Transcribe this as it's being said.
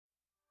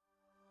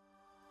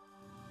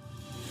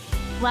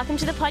Welcome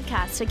to the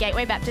podcast for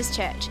Gateway Baptist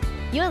Church.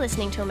 You're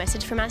listening to a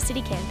message from our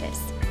city campus.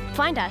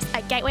 Find us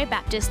at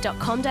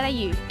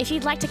gatewaybaptist.com.au if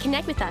you'd like to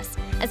connect with us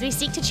as we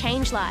seek to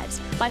change lives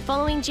by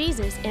following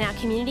Jesus in our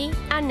community,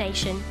 our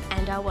nation,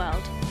 and our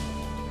world.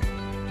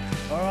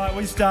 All right,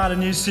 we start a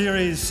new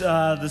series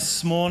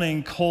this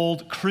morning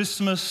called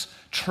Christmas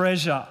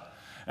Treasure.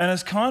 And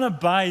it's kind of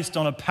based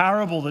on a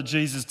parable that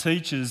Jesus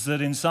teaches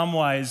that in some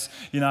ways,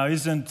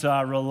 isn't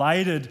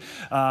related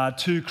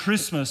to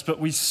Christmas. But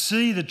we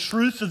see the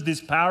truth of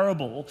this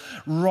parable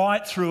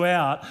right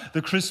throughout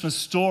the Christmas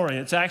story.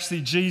 It's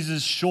actually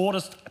Jesus'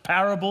 shortest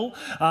parable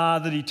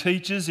that he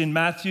teaches in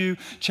Matthew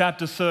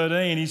chapter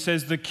 13. He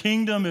says, the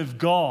kingdom of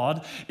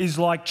God is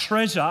like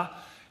treasure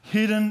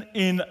hidden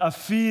in a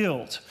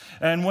field.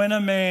 And when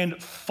a man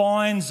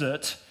finds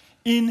it,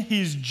 in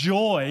his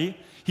joy,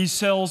 he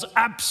sells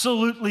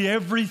absolutely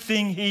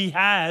everything he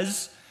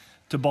has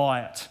to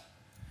buy it.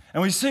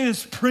 And we see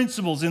these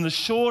principles in the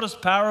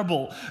shortest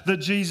parable that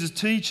Jesus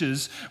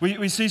teaches.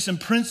 We see some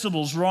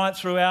principles right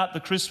throughout the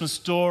Christmas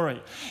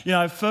story.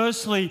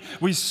 Firstly,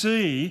 we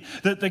see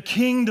that the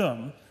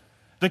king,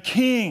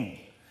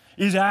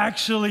 is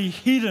actually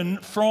hidden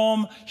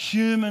from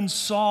human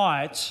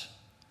sight,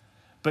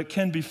 but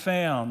can be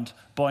found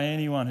by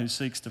anyone who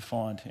seeks to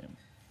find him.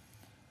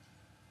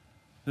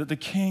 That the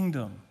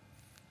kingdom,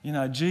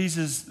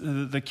 Jesus,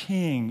 the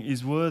King,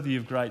 is worthy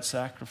of great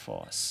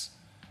sacrifice.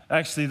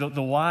 Actually,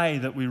 the way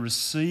that we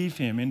receive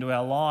him into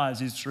our lives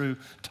is through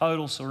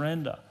total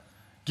surrender,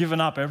 giving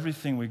up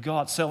everything we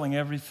got, selling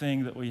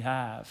everything that we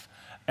have.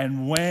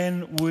 And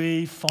when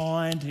we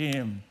find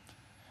him,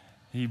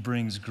 he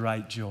brings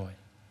great joy,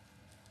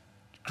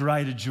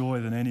 greater joy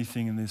than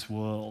anything in this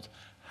world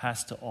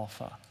has to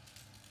offer.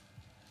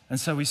 And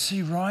so we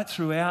see right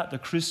throughout the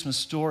Christmas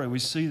story, we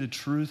see the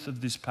truth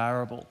of this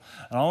parable.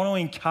 And I want to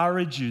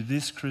encourage you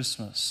this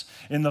Christmas,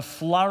 in the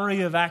flurry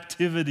of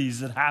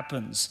activities that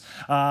happens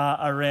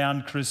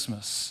around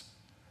Christmas,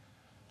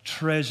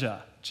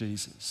 treasure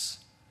Jesus.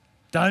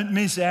 Don't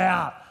miss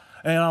out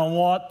on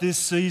what this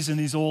season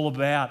is all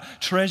about.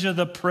 Treasure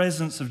the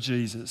presence of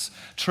Jesus.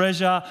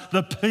 Treasure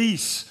the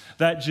peace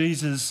that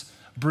Jesus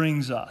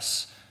brings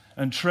us.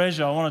 And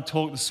treasure, I want to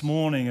talk this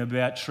morning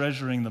about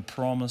treasuring the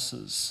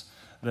promises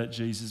that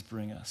Jesus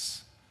brings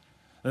us.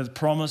 There's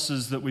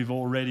promises that we've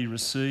already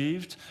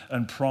received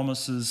and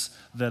promises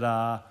that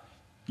are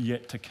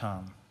yet to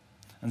come.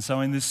 And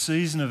so in this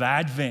season of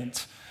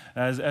Advent,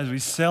 as we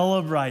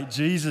celebrate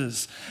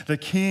Jesus, the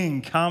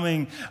King,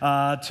 coming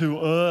to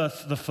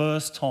earth the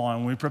first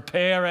time, we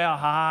prepare our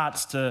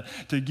hearts to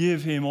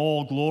give him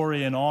all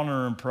glory and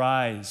honor and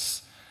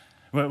praise.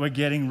 We're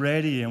getting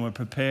ready and we're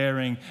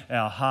preparing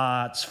our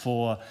hearts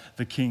for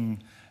the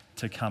King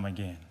to come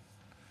again.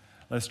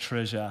 Let's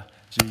treasure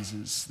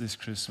Jesus this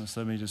Christmas.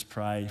 Let me just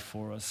pray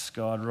for us.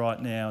 God, right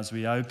now as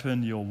we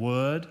open your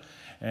word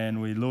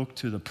and we look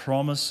to the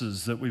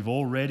promises that we've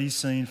already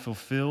seen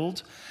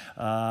fulfilled,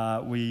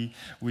 we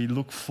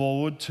look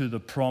forward to the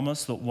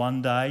promise that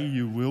one day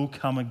you will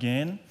come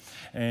again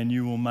and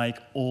you will make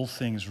all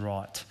things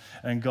right.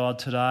 And God,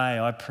 today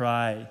I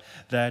pray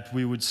that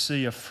we would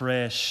see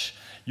afresh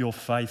your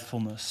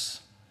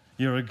faithfulness.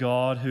 You're a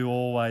God who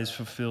always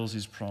fulfills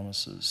his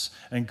promises.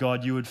 And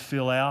God, you would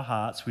fill our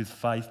hearts with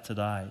faith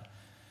today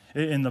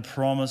in the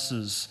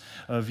promises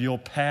of your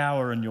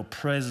power and your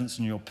presence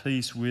and your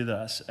peace with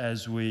us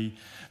as we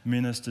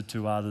minister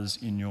to others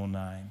in your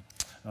name.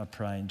 I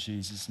pray in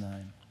Jesus'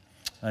 name.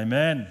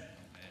 Amen.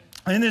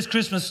 In this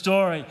Christmas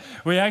story,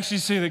 we actually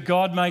see that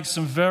God makes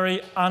some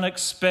very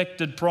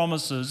unexpected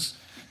promises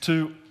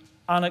to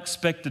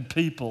unexpected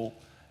people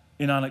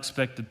in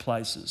unexpected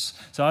places.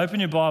 So open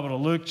your Bible to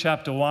Luke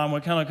chapter 1.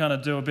 We're going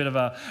to do a bit of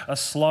a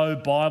slow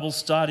Bible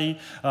study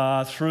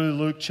through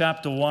Luke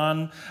chapter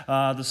 1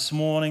 this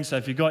morning. So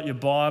if you've got your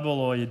Bible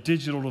or your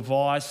digital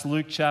device,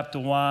 Luke chapter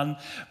 1,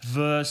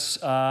 verse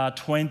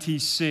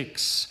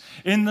 26.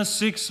 In the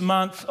 6th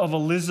month of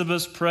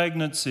Elizabeth's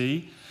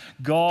pregnancy,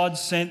 God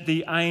sent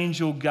the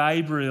angel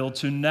Gabriel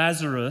to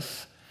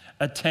Nazareth,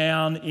 a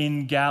town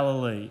in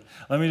Galilee.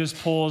 Let me just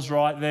pause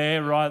right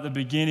there, right at the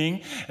beginning,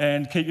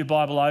 and keep your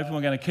Bible open.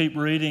 We're going to keep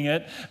reading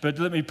it, but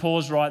let me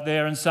pause right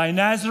there and say,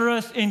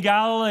 Nazareth in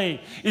Galilee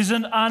is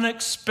an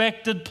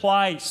unexpected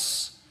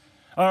place.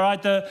 All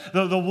right,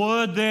 the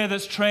word there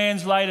that's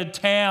translated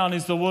town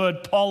is the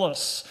word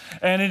polis,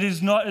 and it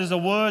is a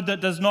word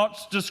that does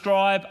not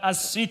describe a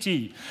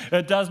city.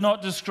 It does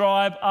not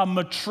describe a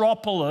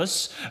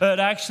metropolis. It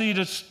actually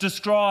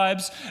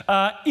describes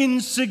an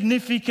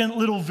insignificant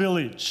little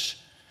village.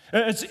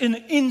 It's an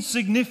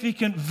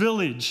insignificant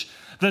village,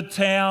 the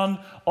town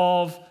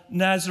of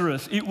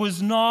Nazareth. It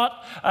was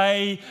not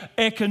an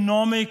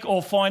economic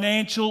or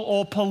financial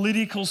or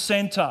political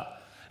centre.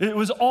 It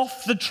was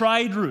off the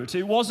trade route.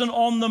 It wasn't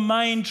on the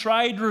main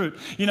trade route,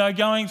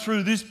 going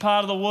through this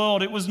part of the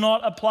world. It was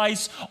not a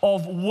place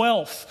of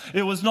wealth.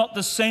 It was not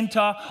the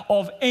centre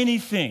of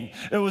anything.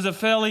 It was a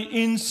fairly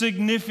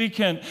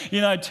insignificant,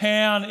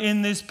 town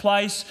in this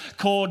place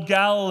called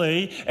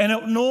Galilee,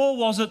 and nor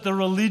was it the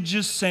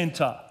religious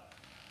centre.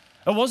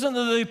 It wasn't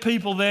that the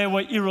people there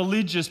were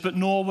irreligious, but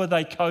nor were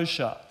they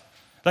kosher.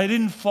 They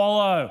didn't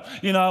follow,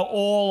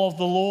 all of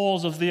the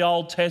laws of the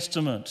Old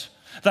Testament.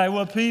 They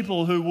were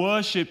people who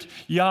worshipped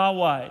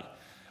Yahweh,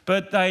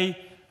 but they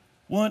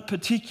weren't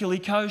particularly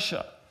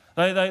kosher.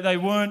 They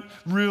weren't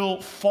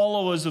real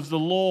followers of the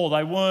law.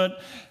 They weren't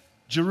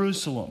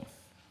Jerusalem.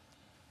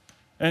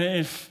 And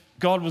if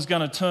God was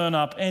going to turn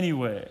up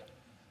anywhere,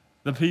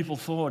 the people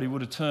thought he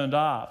would have turned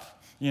up,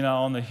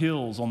 on the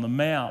hills, on the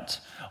mount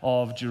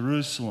of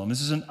Jerusalem. This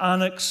is an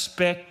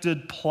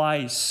unexpected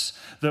place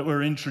that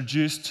we're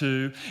introduced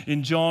to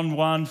in John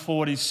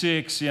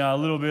 1:46, a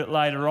little bit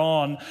later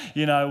on,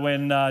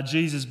 when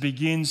Jesus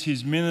begins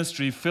his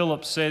ministry.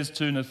 Philip says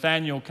to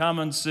Nathanael, "Come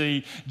and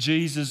see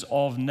Jesus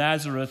of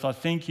Nazareth. I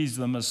think he's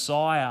the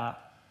Messiah."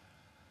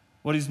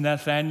 What is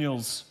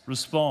Nathanael's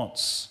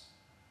response?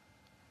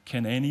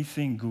 Can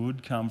anything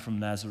good come from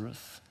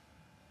Nazareth?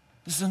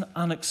 This is an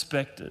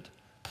unexpected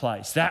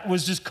place. That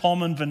was just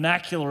common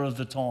vernacular of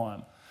the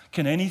time.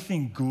 Can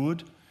anything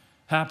good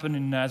happen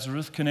in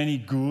Nazareth? Can any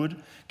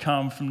good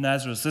come from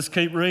Nazareth? Let's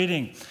keep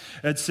reading.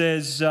 It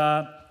says,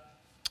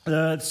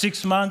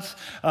 6th month,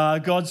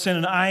 God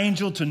sent an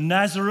angel to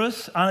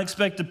Nazareth,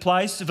 unexpected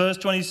place, verse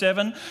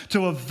 27,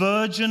 to a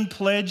virgin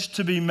pledged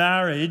to be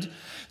married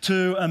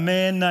to a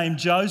man named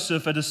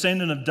Joseph, a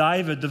descendant of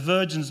David. The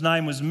virgin's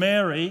name was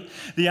Mary.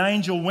 The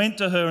angel went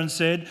to her and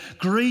said,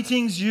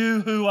 "Greetings, you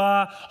who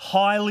are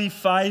highly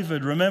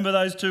favoured." Remember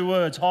those two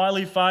words,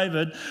 highly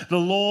favoured. "The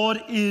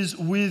Lord is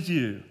with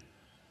you."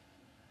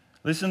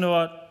 Listen to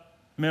what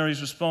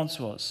Mary's response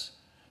was.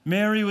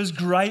 Mary was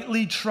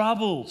greatly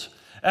troubled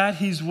at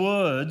his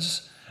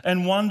words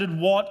and wondered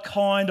what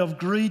kind of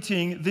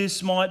greeting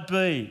this might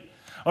be.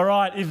 All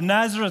right, if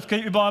Nazareth,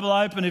 keep your Bible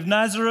open, if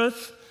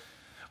Nazareth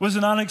was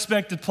an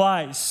unexpected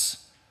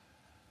place,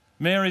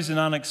 Mary's an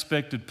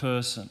unexpected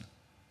person.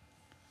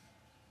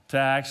 To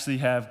actually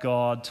have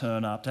God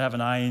turn up, to have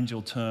an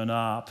angel turn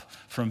up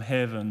from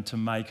heaven to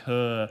make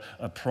her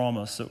a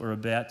promise that we're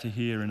about to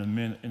hear in a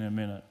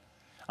minute.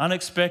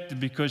 Unexpected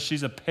because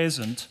she's a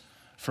peasant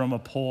from a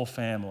poor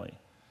family.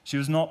 She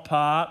was not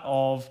part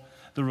of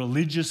the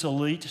religious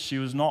elite. She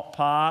was not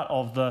part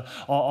of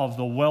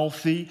the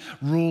wealthy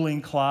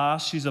ruling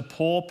class. She's a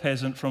poor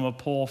peasant from a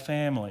poor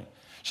family.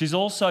 She's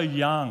also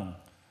young.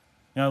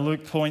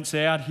 Luke points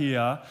out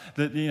here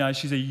that,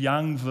 she's a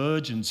young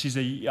virgin. She's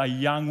a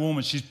young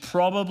woman. She's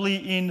probably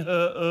in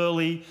her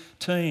early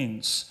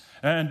teens.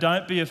 And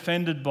don't be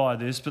offended by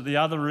this, but the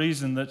other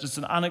reason that it's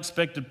an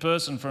unexpected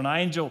person for an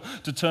angel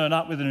to turn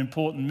up with an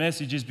important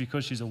message is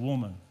because she's a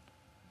woman.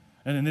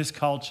 And in this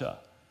culture,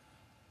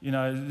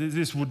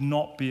 this would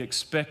not be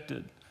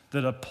expected,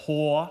 that a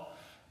poor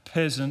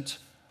peasant,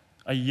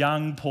 a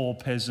young poor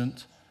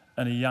peasant,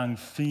 and a young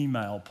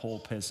female poor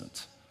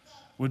peasant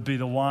would be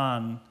the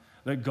one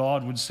that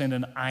God would send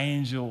an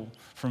angel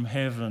from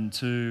heaven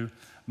to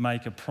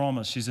make a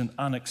promise. She's an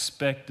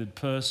unexpected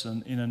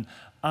person in an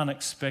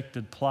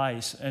unexpected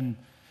place, and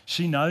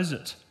she knows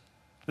it.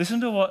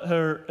 Listen to what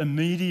her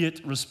immediate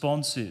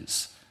response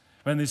is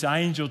when this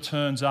angel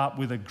turns up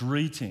with a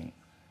greeting.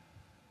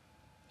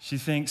 She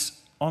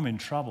thinks, I'm in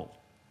trouble.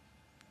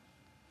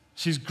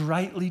 She's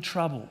greatly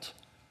troubled.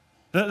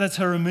 That's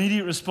her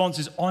immediate response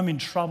is, I'm in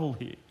trouble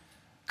here.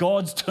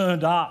 God's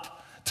turned up.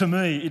 To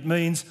me, it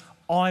means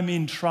I'm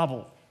in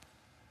trouble.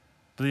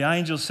 But the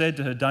angel said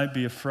to her, don't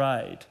be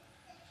afraid.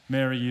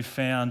 Mary, you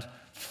found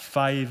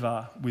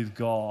favour with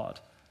God.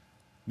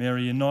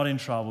 Mary, you're not in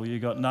trouble.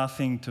 You've got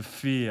nothing to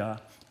fear.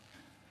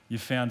 You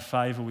found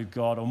favour with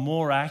God. Or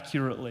more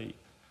accurately,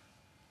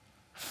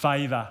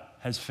 favour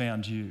has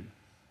found you.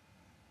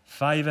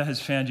 Favour has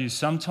found you.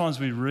 Sometimes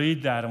we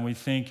read that and we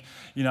think,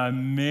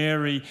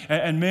 Mary,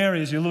 and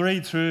Mary, as you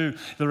read through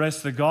the rest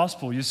of the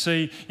gospel, you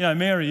see,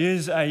 Mary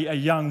is a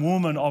young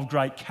woman of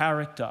great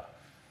character.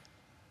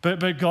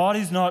 But God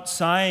is not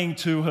saying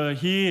to her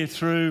here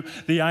through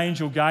the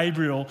angel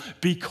Gabriel,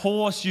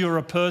 because you're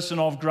a person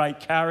of great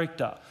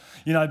character,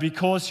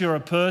 because you're a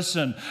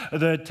person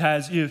that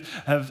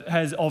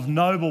has of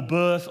noble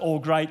birth or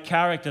great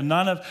character.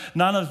 None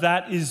of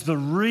that is the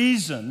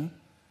reason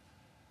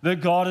that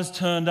God has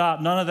turned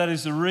up. None of that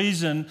is the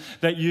reason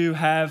that you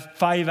have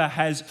favour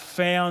has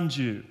found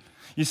you.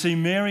 You see,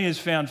 Mary has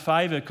found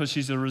favour because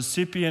she's a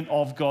recipient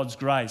of God's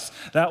grace.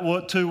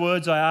 That two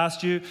words I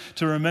asked you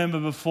to remember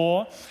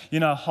before,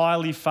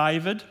 highly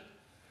favoured.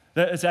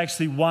 It's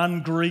actually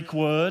one Greek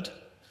word.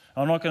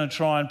 I'm not going to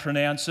try and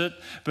pronounce it,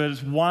 but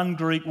it's one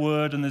Greek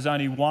word, and there's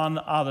only one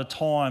other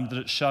time that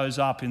it shows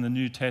up in the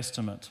New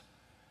Testament.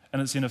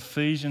 And it's in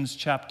Ephesians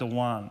chapter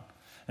 1.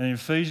 And in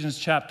Ephesians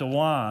chapter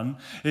 1,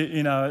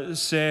 it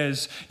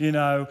says,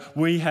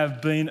 we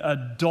have been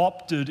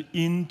adopted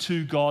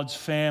into God's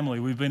family.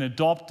 We've been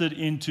adopted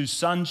into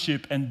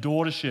sonship and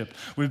daughtership.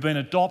 We've been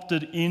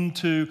adopted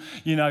into,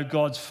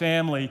 God's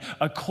family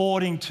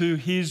according to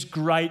his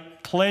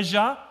great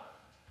pleasure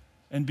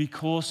and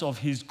because of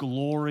his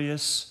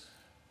glorious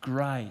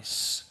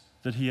grace.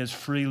 that he has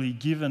freely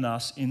given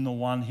us in the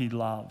one he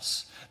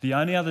loves. The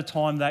only other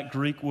time that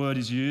Greek word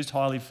is used,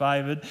 highly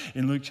favoured,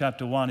 in Luke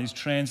chapter 1 is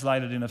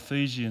translated in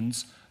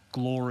Ephesians,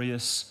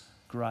 glorious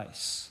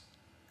grace.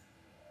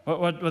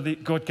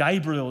 What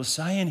Gabriel is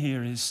saying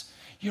here is,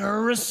 you're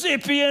a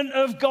recipient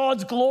of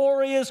God's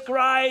glorious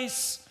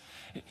grace.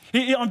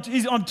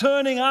 I'm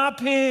turning up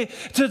here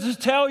to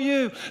tell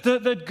you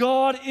that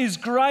God is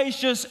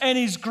gracious and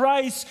his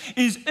grace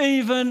is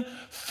even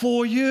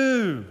for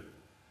you.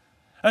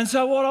 And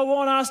so what I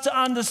want us to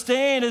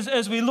understand is,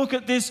 as we look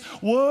at this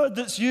word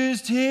that's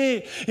used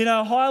here,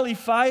 highly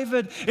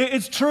favoured,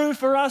 it's true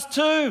for us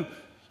too.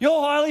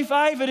 You're highly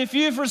favoured if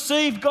you've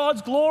received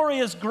God's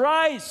glorious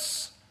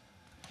grace.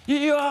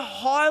 You are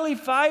highly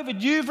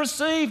favoured. You've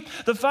received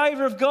the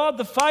favour of God.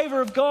 The favour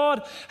of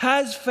God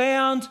has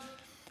found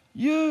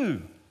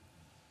you.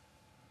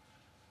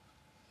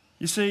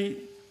 You see,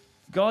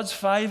 God's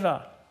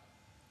favour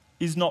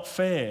is not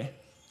fair,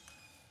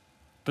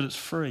 but it's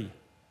free.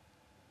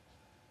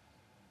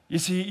 You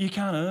see, you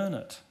can't earn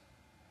it.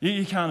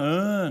 You can't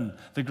earn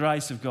the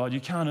grace of God. You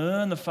can't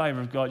earn the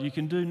favour of God. You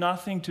can do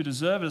nothing to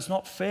deserve it. It's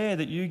not fair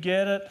that you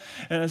get it,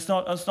 and it's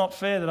not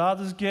fair that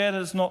others get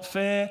it. It's not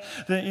fair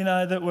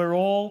that that we're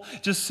all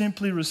just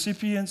simply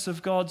recipients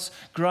of God's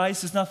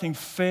grace. There's nothing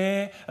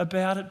fair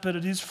about it, but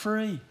it is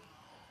free.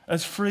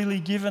 It's freely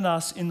given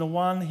us in the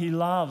one he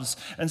loves.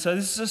 And so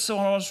this is just what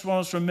I just want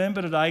us to remember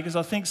today, because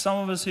I think some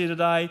of us here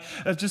today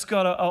have just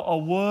got a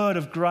word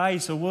of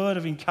grace, a word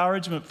of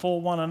encouragement for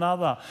one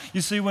another.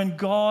 You see, when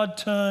God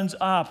turns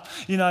up,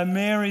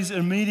 Mary's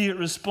immediate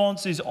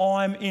response is,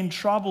 I'm in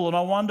trouble. And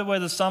I wonder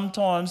whether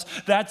sometimes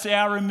that's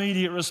our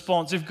immediate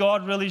response. If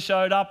God really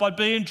showed up, I'd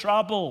be in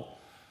trouble.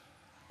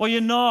 Well,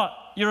 you're not.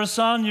 You're a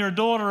son, you're a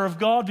daughter of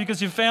God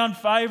because you've found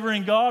favour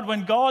in God.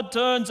 When God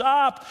turns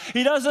up,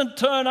 he doesn't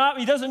turn up.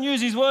 He doesn't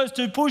use his words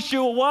to push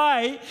you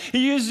away.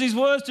 He uses his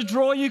words to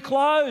draw you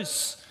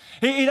close.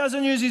 He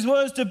doesn't use his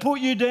words to put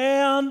you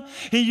down.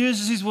 He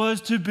uses his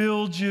words to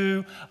build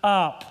you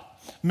up.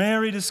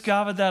 Mary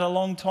discovered that a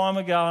long time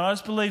ago, and I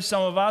just believe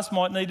some of us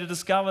might need to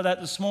discover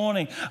that this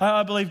morning.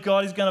 I believe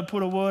God is going to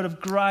put a word of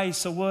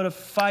grace, a word of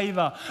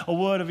favour, a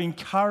word of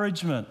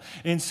encouragement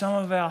in some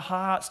of our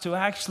hearts to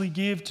actually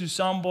give to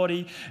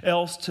somebody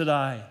else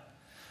today.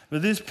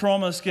 But this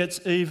promise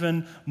gets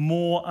even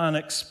more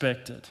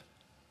unexpected.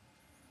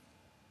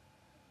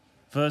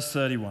 Verse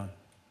 31.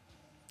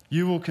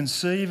 You will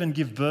conceive and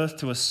give birth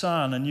to a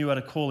son, and you are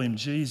to call him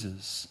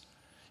Jesus.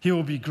 He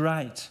will be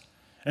great,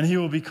 and he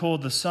will be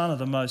called the Son of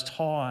the Most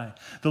High.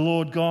 The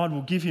Lord God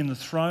will give him the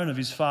throne of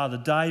his father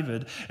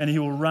David, and he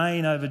will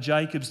reign over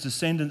Jacob's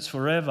descendants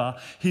forever.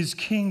 His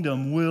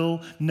kingdom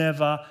will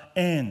never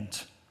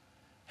end.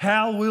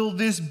 How will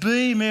this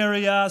be,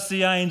 Mary asked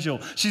the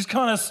angel. She's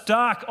kind of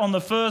stuck on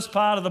the first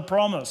part of the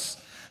promise.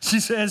 She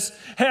says,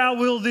 how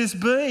will this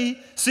be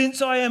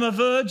since I am a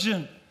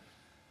virgin?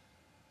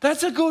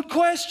 That's a good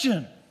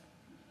question.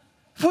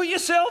 Put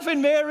yourself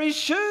in Mary's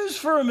shoes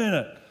for a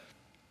minute.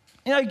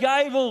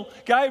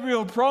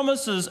 Gabriel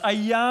promises a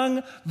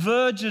young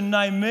virgin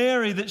named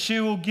Mary that she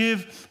will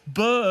give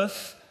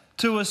birth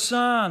to a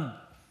son.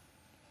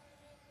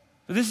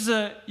 But this is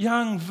a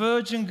young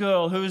virgin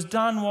girl who has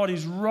done what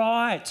is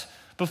right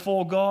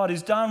before God.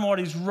 Has done what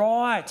is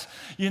right,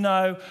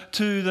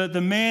 to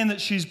the man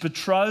that she's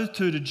betrothed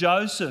to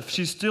Joseph.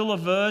 She's still a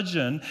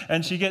virgin,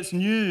 and she gets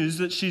news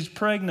that she's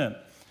pregnant.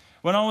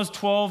 When I was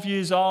 12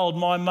 years old,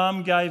 my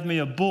mum gave me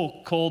a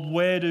book called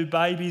Where Do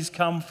Babies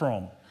Come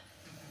From?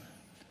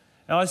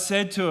 And I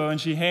said to her,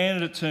 and she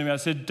handed it to me, I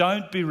said,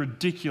 don't be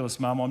ridiculous,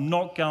 Mum, I'm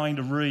not going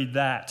to read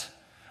that.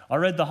 I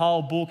read the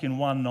whole book in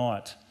one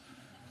night.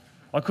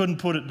 I couldn't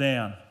put it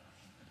down.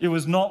 It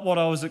was not what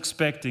I was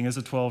expecting as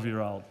a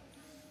 12-year-old.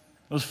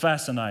 It was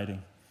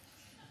fascinating.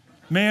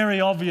 Mary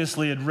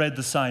obviously had read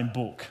the same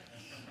book.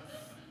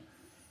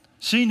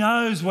 She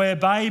knows where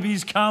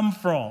babies come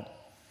from.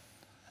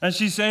 And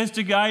she says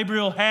to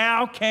Gabriel,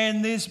 how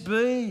can this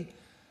be?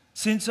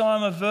 Since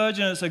I'm a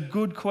virgin, it's a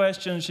good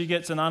question. She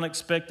gets an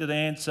unexpected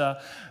answer.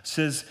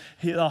 Says,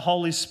 the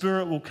Holy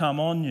Spirit will come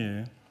on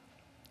you,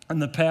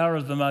 and the power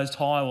of the Most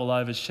High will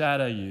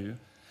overshadow you.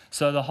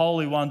 So the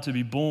Holy One to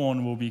be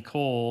born will be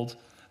called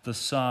the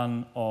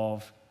Son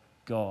of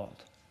God.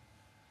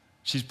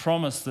 She's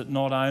promised that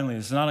not only,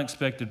 it's an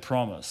unexpected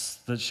promise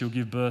that she'll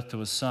give birth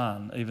to a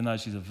son, even though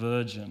she's a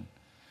virgin,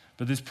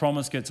 but this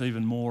promise gets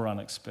even more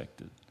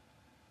unexpected.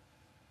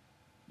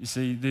 You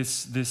see,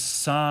 this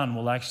son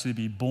will actually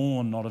be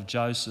born not of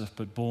Joseph,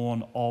 but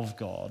born of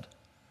God.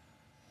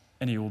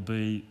 And he will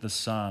be the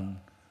Son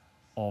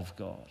of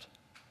God.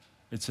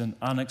 It's an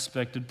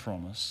unexpected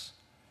promise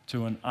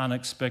to an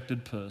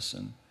unexpected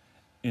person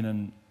in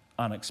an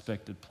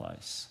unexpected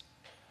place.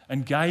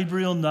 And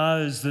Gabriel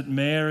knows that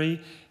Mary's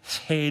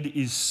head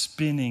is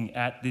spinning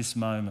at this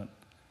moment.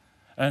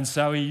 And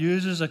so he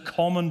uses a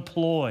common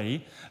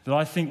ploy that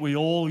I think we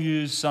all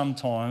use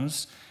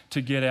sometimes to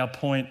get our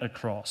point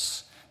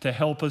across. to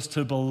help us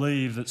to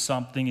believe that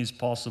something is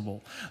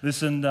possible.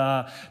 Listen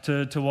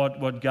to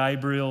what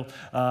Gabriel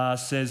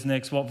says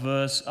next. What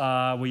verse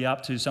are we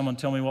up to? Someone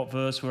tell me what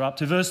verse we're up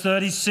to. Verse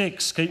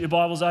 36. Keep your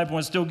Bibles open.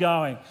 We're still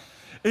going.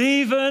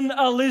 Even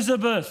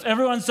Elizabeth.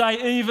 Everyone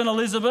say, even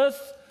Elizabeth.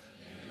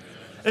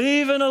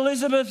 Even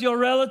Elizabeth, your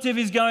relative,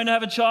 is going to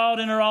have a child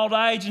in her old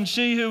age, and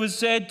she who was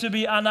said to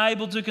be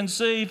unable to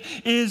conceive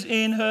is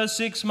in her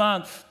 6th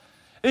month.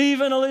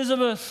 Even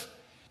Elizabeth.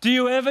 Do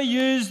you ever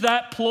use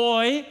that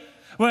ploy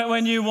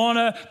when you want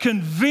to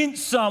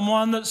convince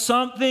someone that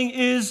something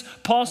is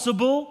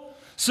possible?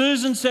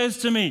 Susan says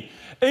to me,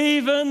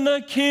 even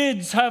the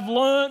kids have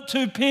learnt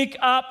to pick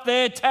up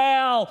their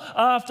towel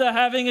after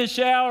having a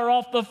shower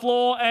off the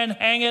floor and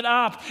hang it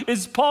up.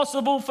 It's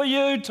possible for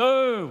you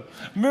too.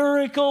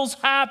 Miracles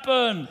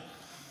happen.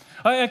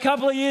 A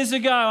couple of years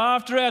ago,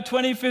 after our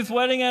 25th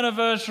wedding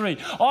anniversary,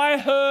 I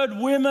heard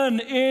women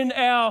in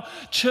our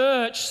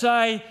church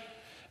say,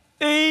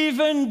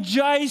 even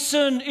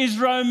Jason is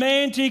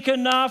romantic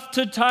enough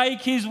to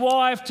take his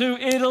wife to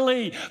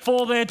Italy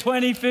for their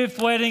 25th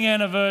wedding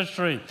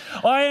anniversary.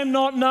 I am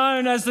not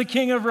known as the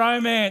king of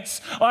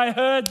romance. I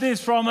heard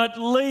this from at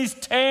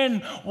least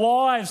 10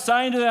 wives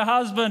saying to their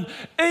husband,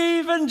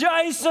 even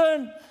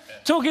Jason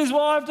took his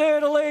wife to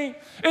Italy.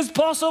 It's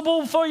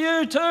possible for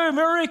you too.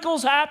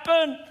 Miracles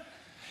happen.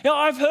 You know,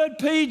 I've heard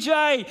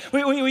PJ,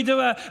 we do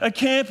a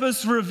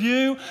campus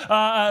review,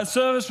 a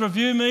service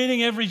review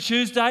meeting every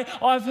Tuesday.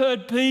 I've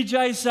heard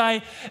PJ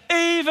say,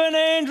 even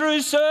Andrew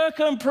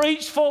Sercombe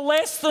preached for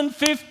less than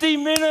 50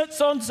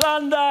 minutes on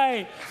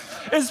Sunday.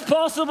 It's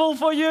possible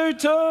for you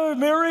too.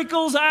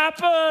 Miracles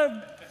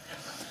happen.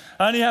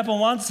 Only happened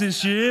once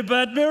this year,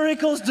 but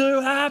miracles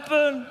do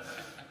happen.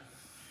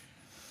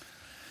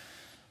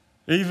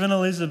 Even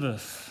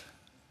Elizabeth,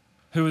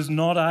 who was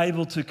not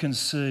able to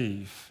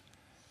conceive,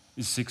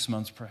 is 6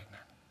 months pregnant.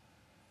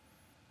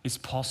 It's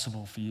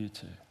possible for you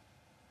too.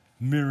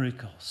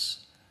 Miracles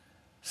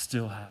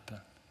still happen.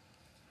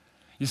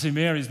 You see,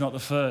 Mary's not the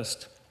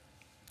first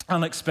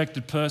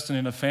unexpected person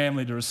in a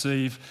family to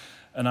receive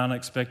an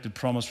unexpected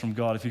promise from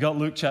God. If you've got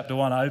Luke chapter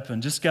 1 open,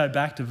 just go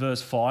back to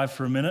verse 5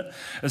 for a minute.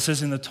 It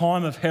says, in the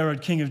time of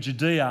Herod, king of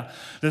Judea,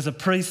 there's a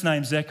priest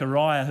named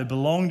Zechariah who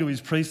belonged to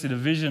his priestly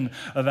division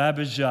of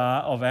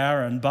Abijah of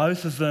Aaron.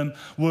 Both of them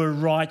were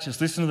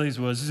righteous. Listen to these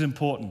words, this is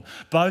important.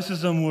 Both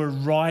of them were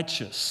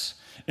righteous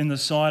in the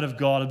sight of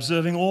God,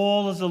 observing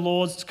all of the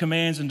Lord's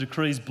commands and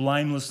decrees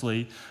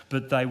blamelessly,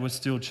 but they were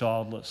still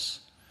childless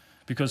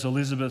because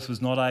Elizabeth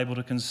was not able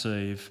to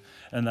conceive,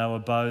 and they were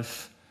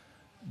both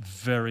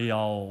very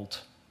old.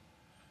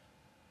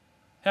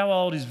 How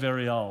old is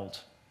very old?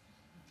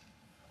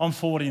 I'm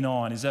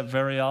 49. Is that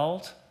very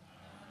old?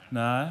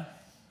 No.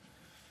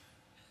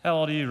 How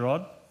old are you,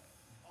 Rod?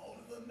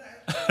 Older than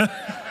that.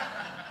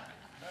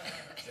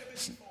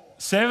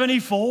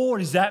 74.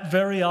 Is that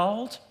very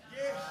old?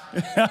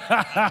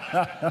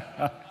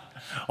 Yes.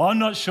 I'm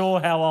not sure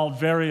how old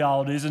very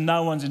old is, and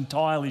no one's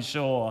entirely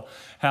sure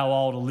how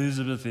old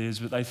Elizabeth is,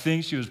 but they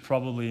think she was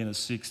probably in her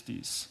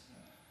 60s.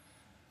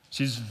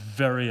 She's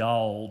very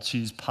old.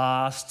 She's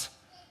past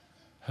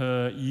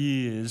her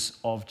years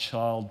of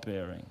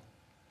childbearing.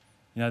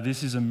 You know,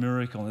 this is a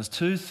miracle. And there's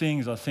two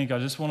things I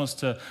just want us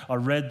to, I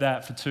read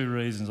that for two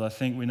reasons I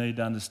think we need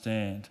to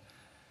understand.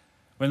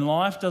 When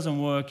life doesn't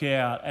work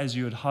out as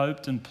you had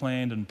hoped and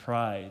planned and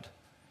prayed,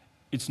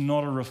 it's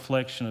not a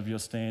reflection of your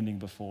standing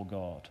before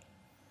God.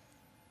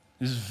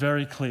 This is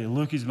very clear.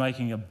 Luke is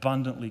making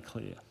abundantly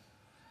clear.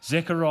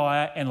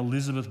 Zechariah and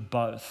Elizabeth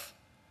both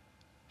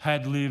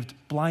had lived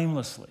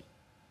blamelessly,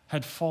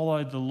 had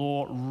followed the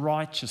law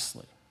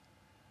righteously,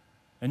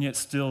 and yet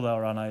still they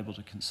were unable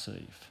to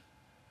conceive.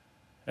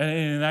 And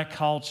in that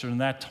culture, in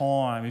that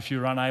time, if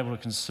you were unable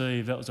to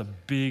conceive, that was a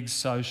big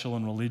social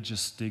and religious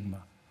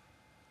stigma.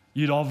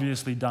 You'd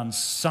obviously done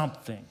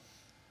something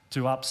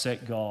to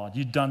upset God.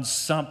 You'd done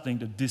something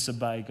to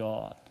disobey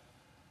God.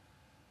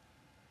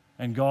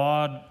 And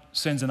God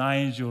sends an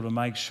angel to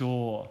make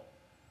sure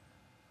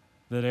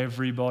that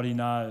everybody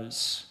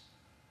knows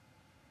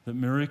that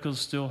miracles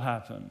still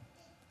happen,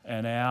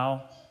 and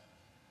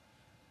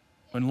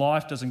when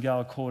life doesn't go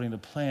according to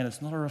plan,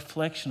 it's not a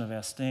reflection of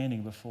our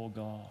standing before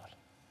God.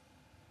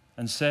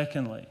 And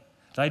secondly,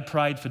 they'd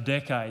prayed for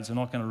decades. I'm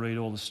not going to read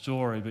all the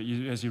story, but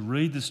as you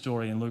read the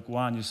story in Luke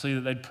 1, you see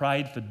that they'd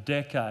prayed for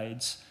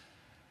decades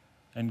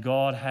and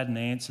God hadn't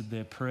answered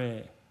their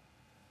prayer.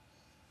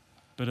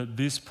 But at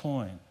this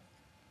point,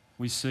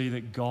 we see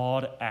that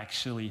God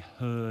actually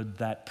heard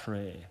that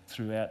prayer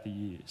throughout the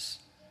years.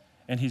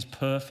 And his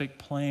perfect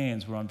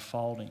plans were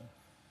unfolding.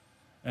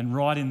 And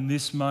right in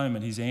this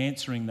moment, he's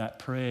answering that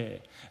prayer.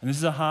 And this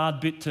is a hard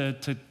bit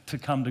to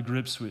come to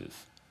grips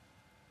with.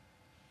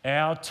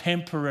 Our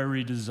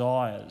temporary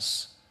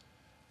desires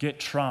get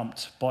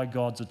trumped by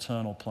God's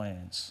eternal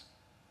plans.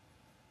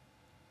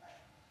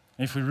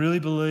 And if we really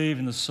believe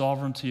in the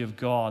sovereignty of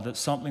God, that's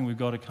something we've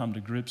got to come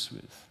to grips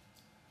with.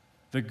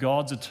 That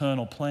God's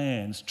eternal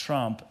plans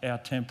trump our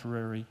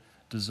temporary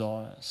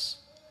desires.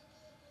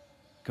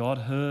 God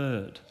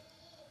heard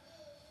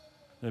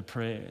their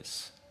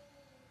prayers.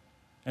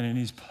 And in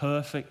his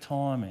perfect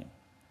timing,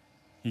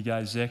 he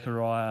gave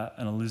Zechariah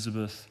and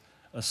Elizabeth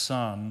a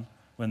son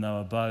when they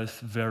were both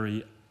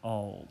very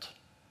old.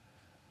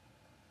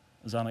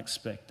 It was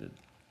unexpected.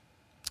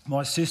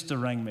 My sister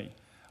rang me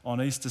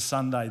on Easter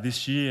Sunday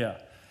this year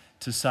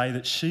to say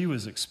that she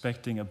was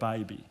expecting a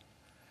baby.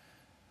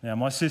 Now,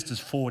 my sister's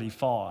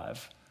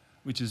 45,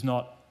 which is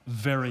not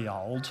very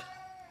old,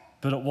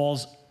 but it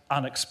was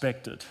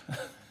unexpected.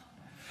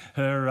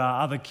 Her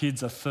other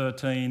kids are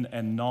 13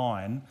 and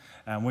 9,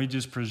 and we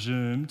just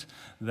presumed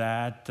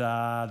that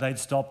they'd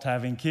stopped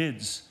having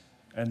kids,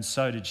 and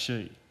so did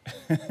she.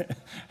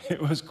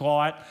 It was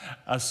quite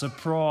a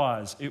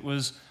surprise. It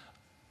was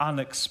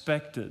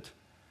unexpected.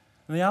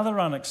 And the other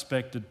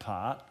unexpected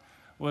part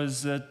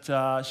was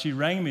that she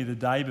rang me the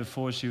day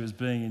before she was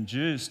being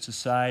induced to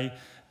say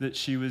that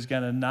she was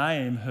going to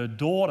name her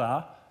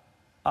daughter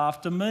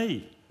after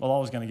me. Well, I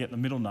was going to get the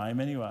middle name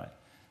anyway.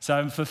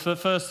 So for the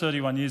first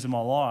 31 years of my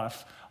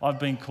life, I've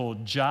been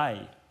called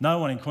Jay. No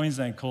one in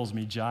Queensland calls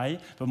me Jay,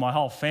 but my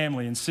whole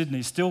family in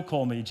Sydney still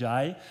call me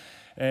Jay.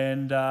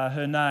 And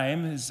her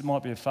name, there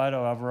might be a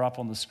photo of her up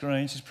on the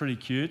screen, she's pretty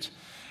cute,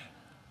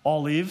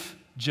 Olive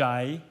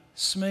J.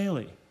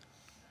 Smealy.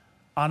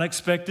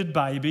 Unexpected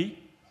baby,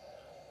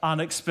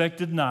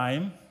 unexpected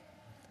name,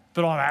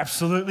 but I'm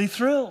absolutely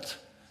thrilled.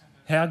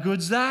 How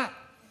good's that?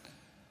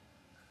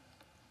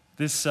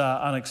 This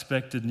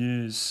unexpected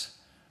news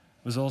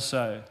was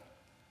also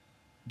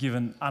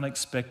given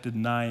unexpected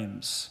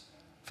names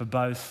for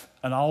both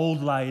an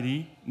old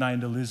lady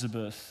named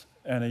Elizabeth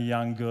and a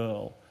young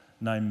girl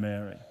named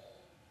Mary.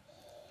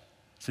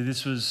 See,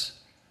 this was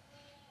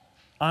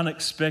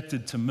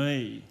unexpected to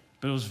me,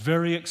 but it was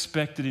very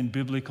expected in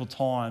biblical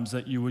times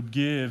that you would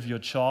give your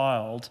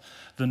child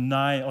the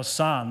name, or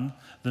son,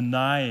 the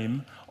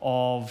name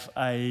of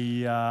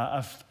a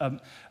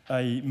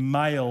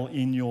male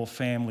in your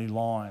family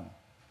line.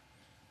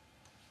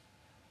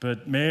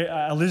 But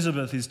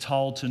Elizabeth is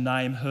told to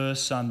name her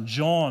son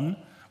John,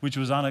 which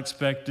was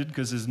unexpected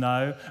because there's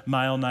no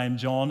male named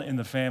John in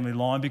the family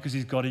line, because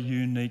he's got a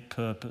unique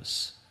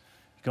purpose.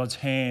 God's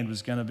hand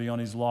was going to be on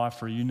his life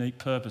for a unique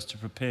purpose, to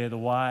prepare the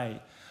way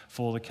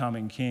for the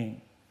coming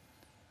king.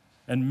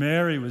 And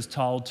Mary was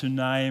told to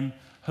name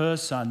her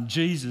son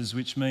Jesus,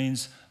 which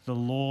means the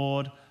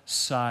Lord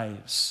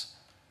saves,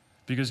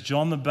 because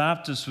John the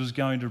Baptist was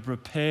going to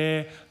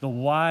prepare the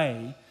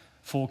way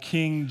for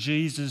King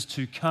Jesus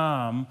to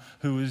come,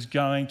 who is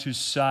going to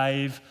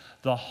save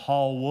the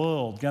whole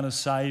world, going to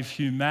save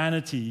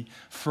humanity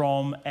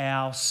from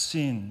our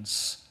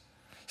sins.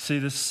 See,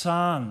 the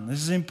Son,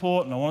 this is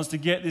important. I want us to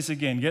get this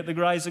again, get the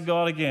grace of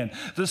God again.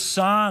 The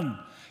Son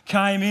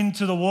came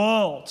into the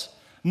world,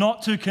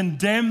 not to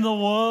condemn the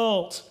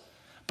world,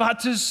 but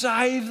to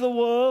save the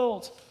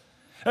world.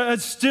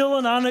 It's still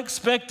an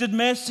unexpected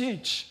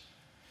message.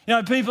 You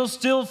know, people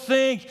still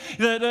think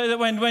that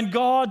when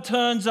God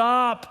turns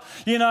up,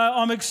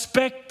 I'm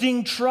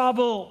expecting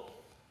trouble.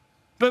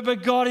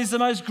 But God is the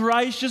most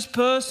gracious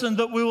person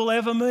that we will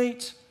ever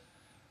meet.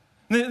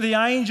 The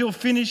angel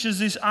finishes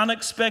this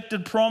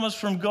unexpected promise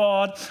from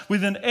God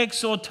with an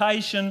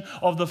exhortation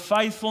of the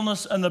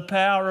faithfulness and the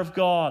power of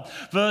God.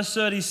 Verse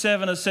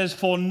 37, it says,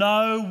 "For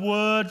no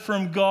word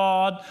from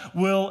God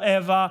will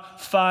ever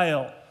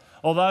fail."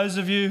 Or those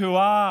of you who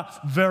are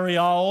very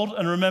old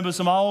and remember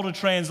some older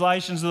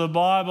translations of the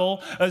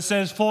Bible, it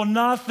says, "For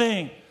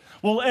nothing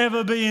will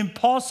ever be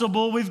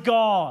impossible with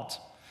God."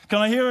 Can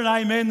I hear an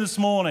amen this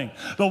morning?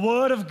 The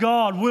word of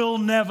God will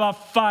never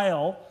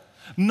fail.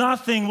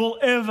 Nothing will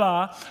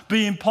ever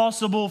be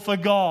impossible for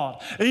God.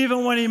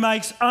 Even when he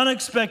makes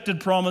unexpected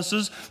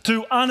promises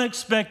to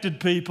unexpected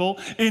people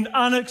in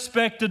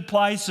unexpected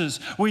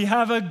places, we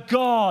have a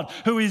God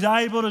who is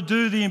able to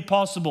do the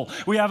impossible.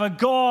 We have a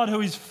God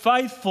who is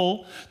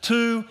faithful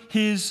to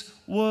his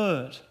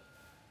word.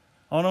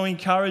 I want to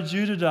encourage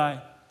you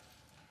today.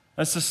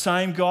 That's the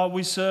same God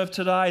we serve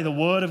today. The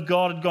word of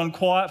God had gone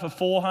quiet for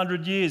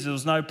 400 years. There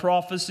was no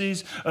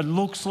prophecies. It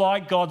looks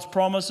like God's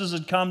promises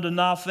had come to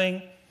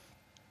nothing.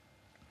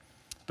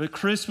 But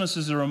Christmas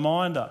is a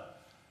reminder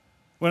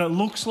when it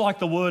looks like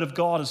the word of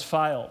God has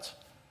failed,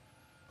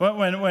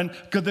 when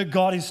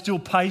God is still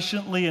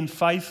patiently and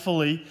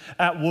faithfully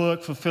at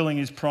work fulfilling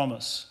his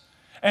promise,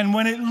 and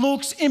when it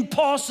looks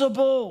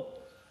impossible,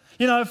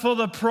 for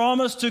the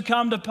promise to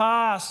come to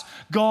pass,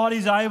 God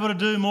is able to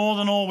do more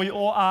than all we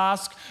all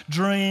ask,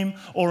 dream,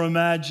 or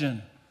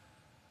imagine.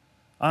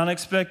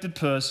 Unexpected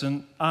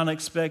person,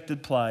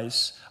 unexpected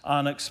place,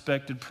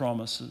 unexpected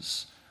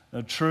promises.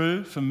 They're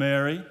true for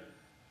Mary.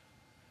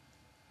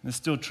 It's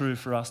still true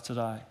for us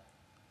today.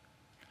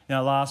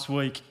 Last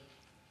week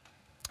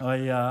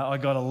I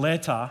got a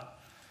letter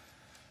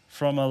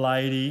from a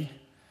lady.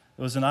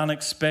 It was an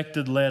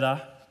unexpected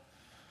letter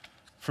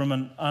from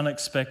an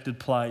unexpected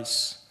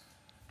place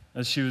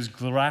as she was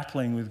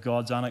grappling with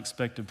God's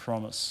unexpected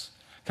promise.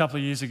 A couple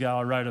of years ago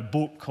I wrote a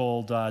book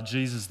called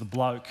Jesus the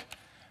Bloke,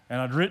 And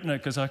I'd written it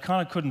because I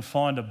kind of couldn't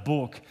find a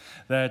book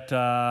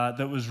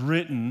that was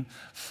written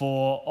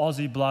for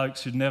Aussie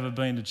blokes who'd never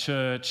been to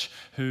church,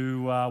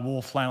 who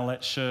wore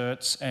flannelette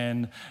shirts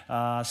and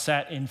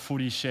sat in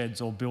footy sheds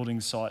or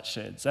building site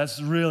sheds.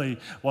 That's really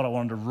what I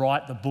wanted to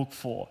write the book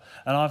for.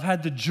 And I've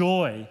had the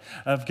joy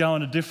of going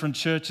to different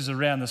churches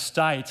around the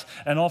state,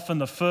 and often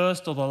the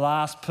first or the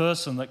last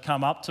person that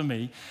come up to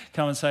me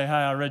come and say, hey,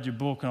 I read your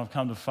book and I've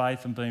come to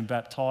faith and been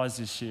baptised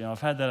this year. And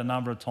I've had that a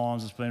number of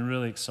times. It's been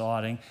really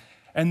exciting.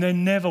 And they're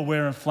never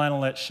wearing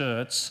flannelette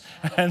shirts,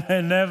 and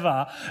they're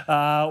never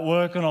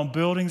working on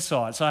building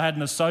sites. I had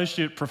an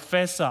associate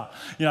professor,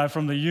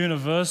 from the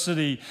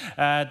university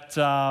at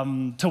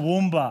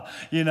Toowoomba,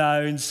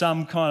 in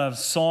some kind of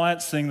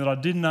science thing that I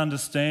didn't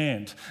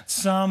understand.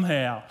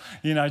 Somehow,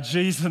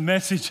 the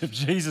message of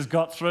Jesus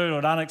got through to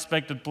an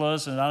unexpected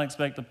person, an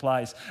unexpected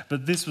place.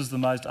 But this was the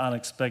most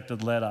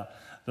unexpected letter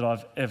that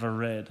I've ever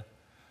read.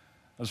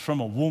 It was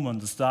from a woman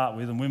to start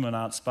with, and women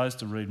aren't supposed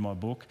to read my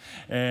book,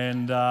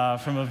 and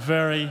from a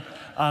very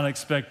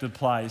unexpected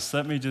place.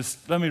 Let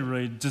me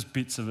read just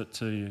bits of it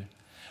to you.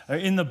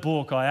 In the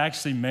book, I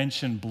actually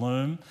mention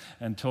Bloom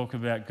and talk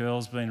about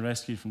girls being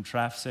rescued from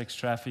sex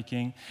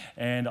trafficking,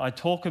 and I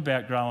talk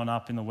about growing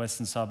up in the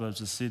western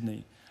suburbs of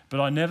Sydney, but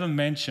I never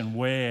mention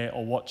where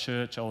or what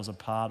church I was a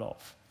part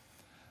of.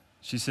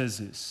 She says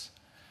this: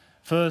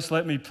 first,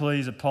 let me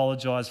please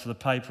apologise for the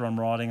paper I'm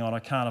writing on. I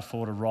can't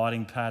afford a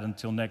writing pad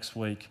until next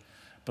week,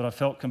 but I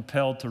felt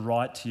compelled to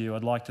write to you.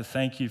 I'd like to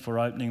thank you for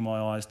opening my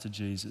eyes to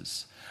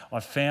Jesus. I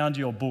found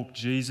your book,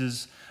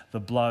 Jesus the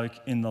Bloke,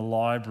 in the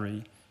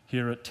library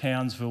here at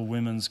Townsville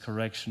Women's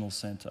Correctional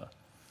Centre.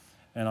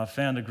 And I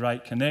found a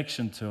great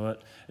connection to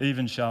it,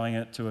 even showing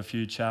it to a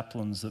few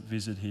chaplains that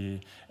visit here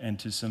and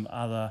to some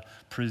other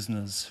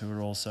prisoners who are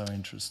also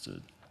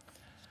interested.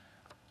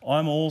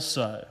 I'm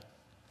also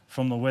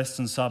from the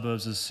western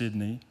suburbs of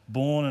Sydney,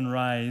 born and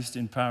raised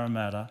in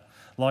Parramatta.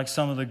 Like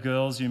some of the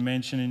girls you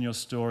mention in your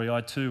story,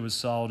 I too was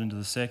sold into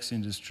the sex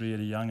industry at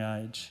a young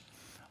age.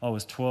 I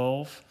was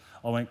 12.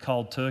 I went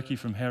cold turkey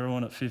from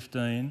heroin at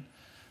 15,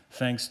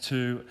 thanks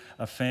to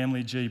a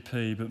family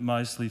GP, but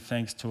mostly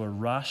thanks to a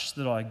rush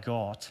that I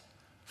got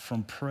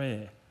from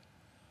prayer.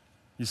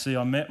 You see,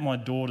 I met my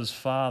daughter's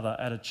father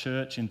at a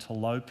church in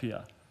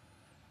Tilapia,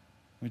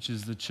 which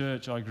is the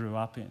church I grew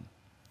up in.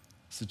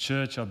 It's the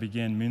church I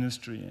began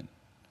ministry in.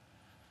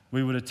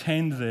 We would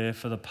attend there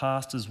for the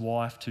pastor's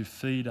wife to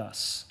feed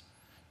us.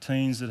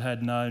 Teens that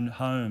had no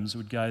homes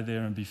would go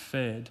there and be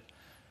fed.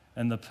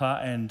 And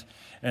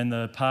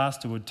the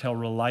pastor would tell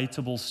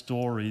relatable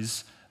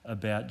stories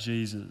about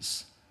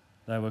Jesus.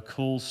 They were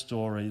cool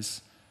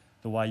stories,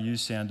 the way you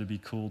sound to be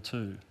cool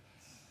too.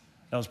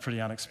 That was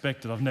pretty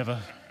unexpected. I've never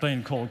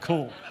been called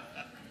cool.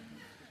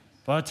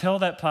 But I tell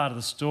that part of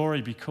the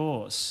story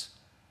because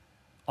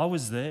I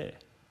was there.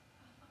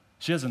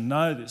 She doesn't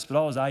know this, but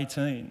I was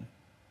 18,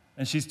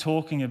 and she's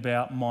talking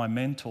about my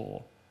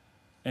mentor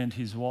and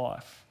his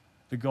wife,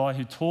 the guy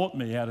who taught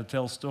me how to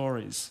tell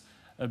stories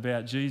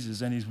about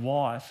Jesus, and his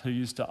wife who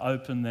used to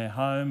open their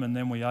home, and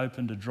then we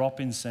opened a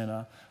drop-in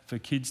centre for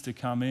kids to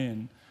come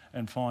in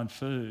and find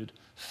food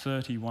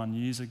 31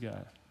 years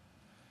ago.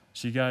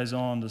 She goes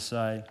on to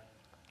say,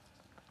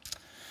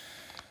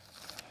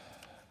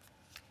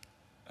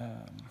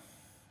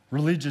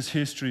 religious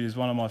history is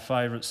one of my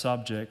favourite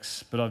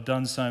subjects, but I've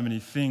done so many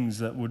things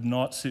that would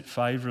not sit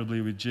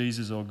favourably with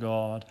Jesus or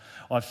God.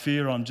 I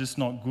fear I'm just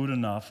not good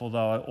enough,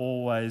 although I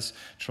always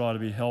try to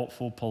be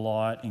helpful,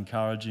 polite,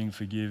 encouraging,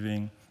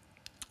 forgiving,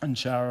 and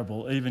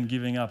charitable, even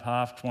giving up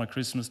half my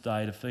Christmas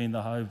day to feed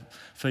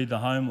the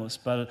homeless.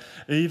 But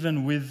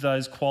even with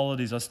those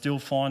qualities, I still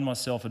find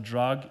myself a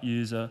drug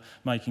user,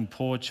 making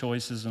poor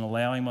choices and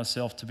allowing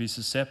myself to be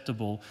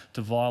susceptible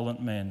to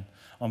violent men.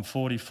 I'm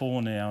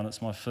 44 now, and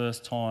it's my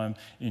first time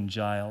in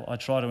jail. I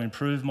try to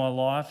improve my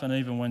life, and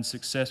even when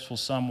successful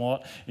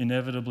somewhat,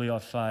 inevitably I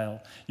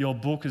fail. Your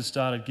book has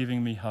started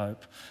giving me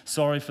hope.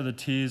 Sorry for the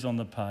tears on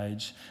the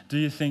page. Do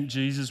you think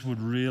Jesus would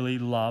really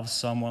love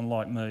someone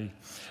like me?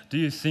 Do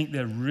you think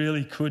there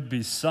really could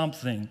be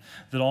something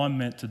that I'm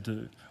meant to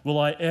do? Will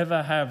I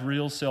ever have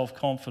real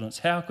self-confidence?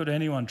 How could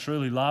anyone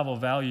truly love or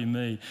value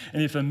me?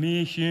 And if a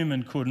mere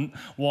human couldn't,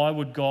 why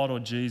would God or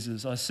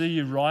Jesus? I see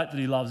you write that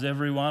he loves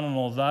everyone, and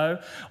although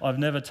I've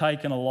never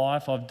taken a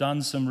life, I've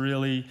done some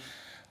really,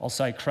 I'll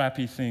say,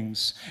 crappy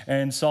things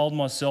and sold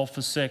myself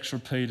for sex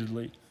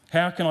repeatedly.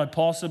 How can I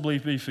possibly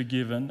be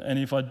forgiven? And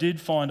if I did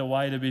find a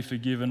way to be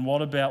forgiven,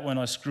 what about when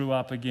I screw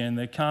up again?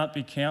 There can't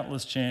be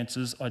countless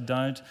chances. I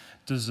don't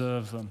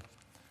deserve them.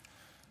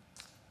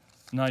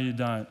 No, you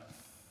don't.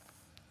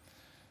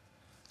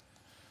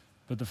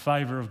 But the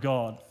favour of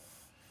God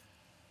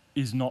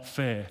is not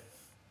fair,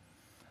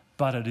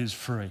 but it is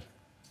free.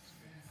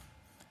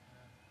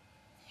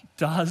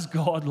 Does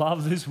God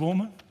love this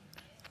woman?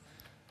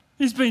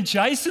 He's been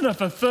chasing her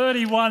for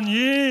 31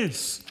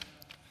 years.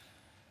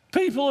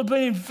 People have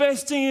been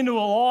investing into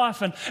her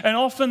life, and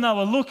often they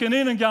were looking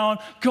in and going,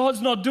 God's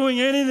not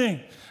doing anything.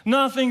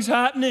 Nothing's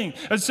happening.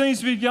 It seems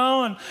to be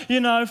going,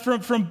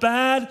 from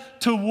bad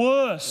to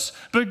worse.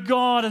 But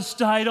God has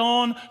stayed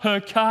on her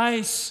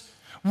case.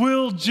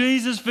 Will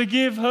Jesus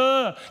forgive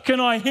her?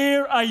 Can I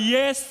hear a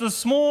yes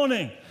this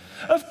morning?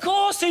 Of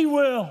course he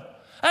will.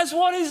 That's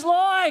what he's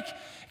like.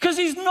 Because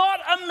he's not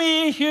a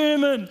mere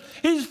human.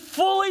 He's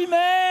fully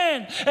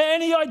man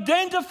and he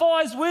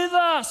identifies with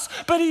us.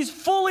 But he's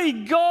fully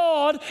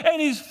God and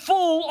he's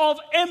full of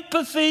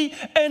empathy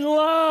and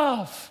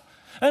love.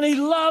 And he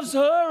loves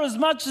her as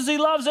much as he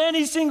loves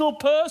any single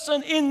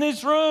person in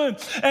this room.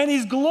 And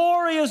his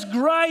glorious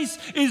grace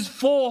is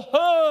for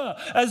her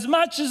as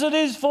much as it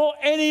is for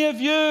any of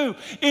you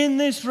in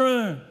this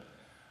room.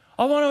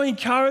 I want to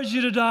encourage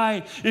you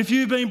today, if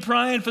you've been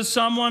praying for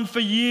someone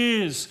for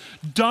years,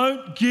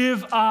 don't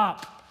give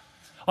up.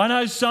 I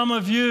know some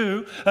of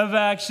you have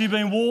actually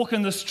been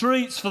walking the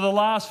streets for the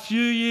last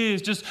few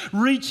years, just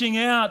reaching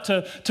out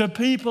to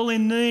people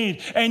in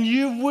need. And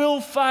you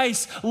will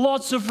face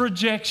lots of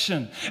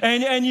rejection.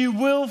 And you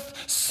will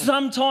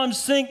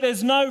sometimes think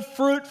there's no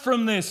fruit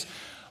from this.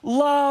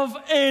 Love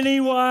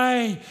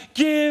anyway,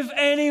 give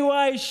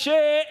anyway,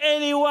 share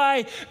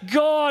anyway.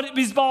 God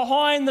is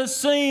behind the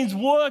scenes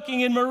working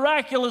in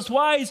miraculous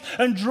ways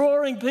and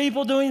drawing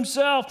people to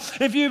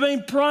himself. If you've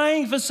been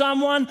praying for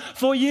someone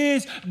for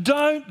years,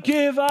 don't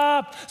give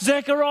up.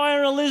 Zechariah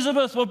and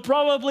Elizabeth were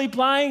probably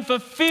praying for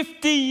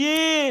 50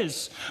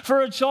 years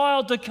for a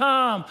child to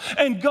come.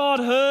 And God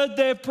heard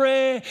their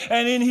prayer,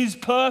 and in his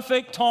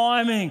perfect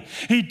timing,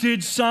 he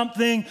did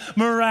something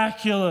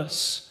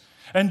miraculous.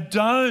 And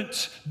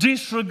don't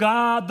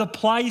disregard the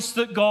place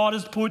that God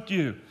has put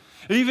you.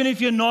 Even if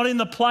you're not in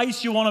the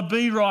place you want to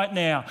be right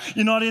now,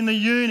 you're not in the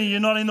uni, you're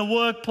not in the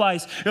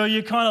workplace, or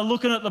you're kind of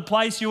looking at the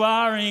place you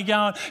are and you're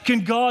going,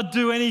 can God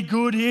do any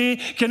good here?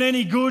 Can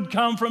any good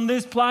come from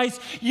this place?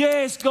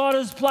 Yes, God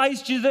has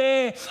placed you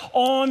there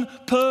on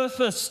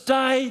purpose.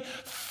 Stay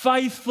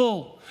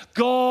faithful.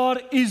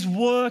 God is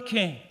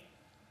working.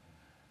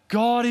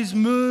 God is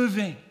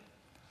moving.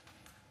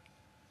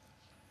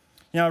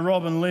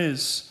 Rob and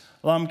Liz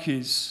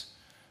Lumkes,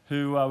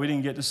 who we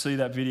didn't get to see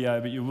that video,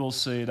 but you will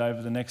see it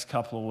over the next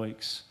couple of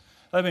weeks.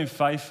 They've been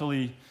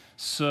faithfully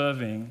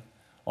serving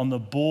on the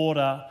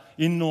border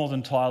in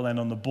northern Thailand,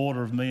 on the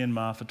border of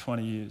Myanmar for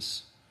 20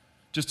 years.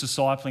 Just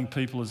discipling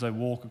people as they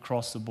walk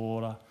across the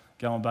border,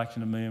 going back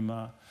into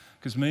Myanmar.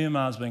 Because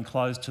Myanmar's been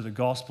closed to the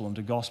gospel and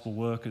to gospel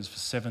workers for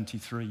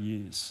 73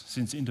 years,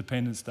 since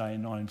Independence Day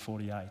in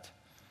 1948.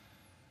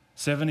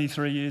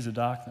 73 years of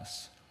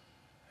darkness.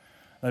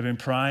 They've been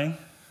praying.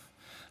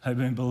 They've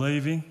been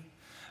believing.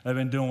 They've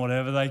been doing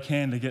whatever they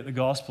can to get the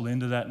gospel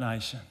into that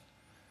nation.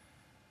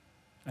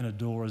 And a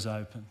door is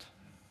opened.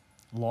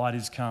 Light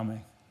is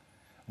coming.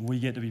 We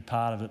get to be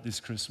part of it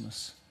this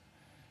Christmas.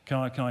 Can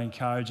I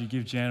encourage you,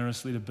 give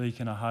generously to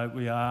Beacon of Hope.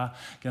 We are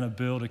going to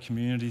build a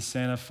community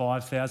centre.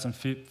 5,000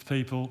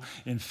 people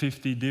in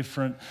 50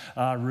 different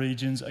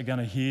regions are going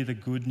to hear the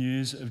good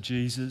news of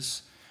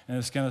Jesus. And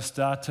it's going to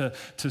start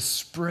to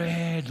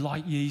spread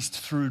like yeast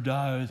through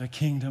dough, the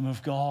kingdom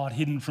of God,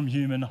 hidden from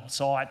human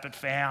sight, but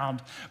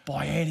found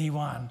by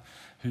anyone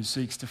who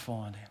seeks to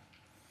find him.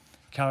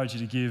 Encourage you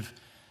to give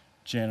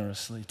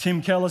generously.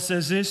 Tim Keller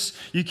says this: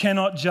 you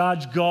cannot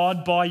judge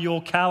God by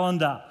your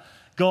calendar.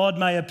 God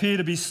may appear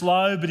to be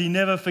slow, but he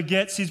never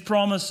forgets his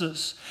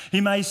promises.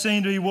 He may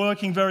seem to be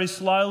working very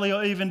slowly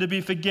or even to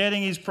be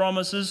forgetting his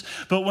promises,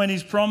 but when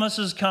his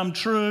promises come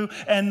true,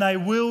 and they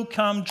will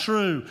come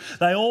true,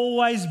 they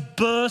always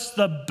burst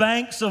the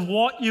banks of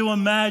what you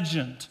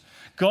imagined.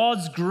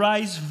 God's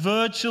grace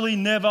virtually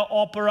never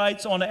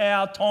operates on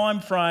our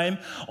time frame,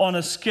 on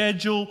a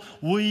schedule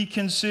we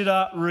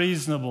consider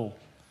reasonable.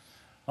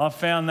 I've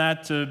found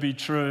that to be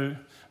true.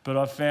 But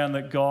I've found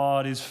that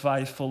God is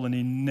faithful and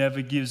he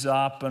never gives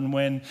up. And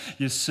when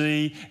you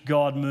see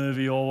God move,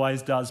 he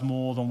always does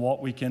more than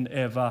what we can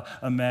ever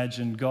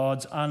imagine.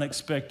 God's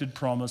unexpected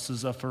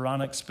promises are for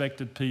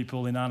unexpected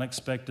people in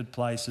unexpected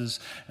places.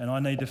 And I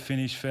need to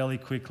finish fairly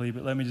quickly,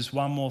 but let me just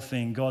one more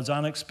thing. God's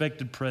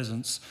unexpected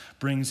presence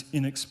brings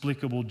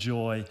inexplicable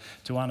joy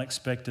to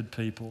unexpected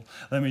people.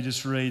 Let me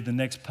just read the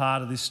next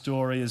part of this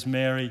story as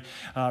Mary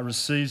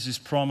receives this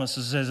promise.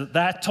 It says, at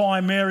that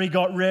time Mary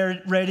got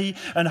ready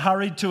and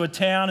hurried to a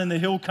town in the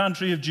hill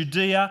country of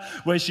Judea,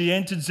 where she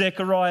entered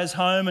Zechariah's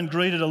home and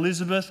greeted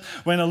Elizabeth.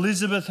 When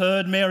Elizabeth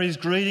heard Mary's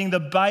greeting, the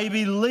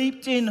baby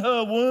leaped in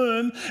her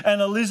womb, and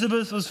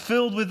Elizabeth was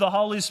filled with the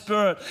Holy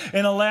Spirit.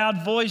 In a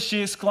loud voice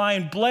she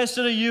exclaimed, "Blessed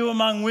are you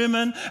among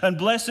women, and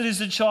blessed is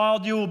the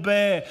child you will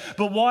bear.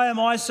 But why am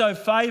I so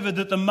favoured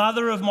that the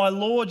mother of my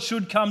Lord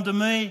should come to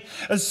me?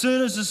 As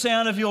soon as the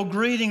sound of your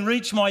greeting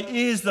reached my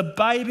ears, the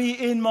baby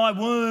in my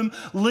womb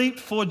leaped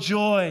for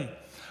joy.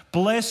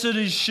 Blessed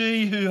is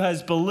she who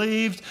has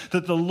believed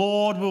that the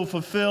Lord will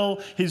fulfill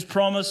his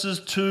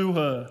promises to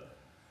her."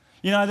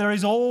 There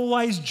is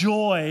always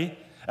joy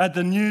at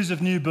the news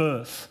of new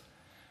birth.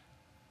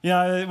 You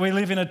know, we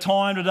live in a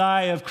time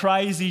today of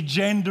crazy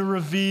gender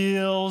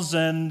reveals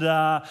and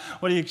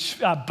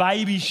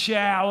baby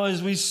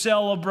showers we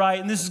celebrate.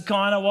 And this is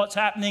kind of what's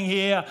happening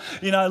here.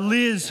 You know,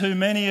 Liz, who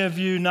many of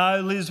you know,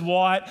 Liz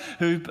White,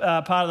 who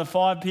part of the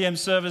 5 p.m.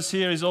 service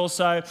here, is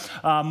also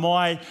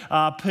my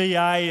PA,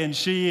 and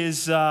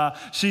she's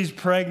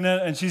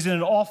pregnant and she's in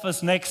an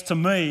office next to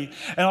me.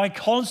 And I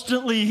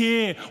constantly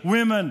hear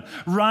women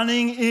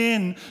running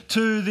in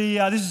to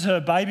this is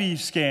her baby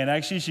scan.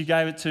 Actually, she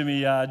gave it to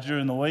me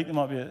during the week. It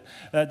might be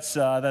that's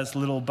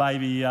little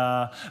baby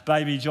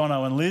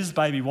Jono and Liz,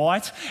 baby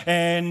White,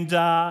 and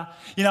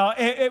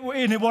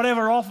in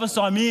whatever office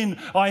I'm in,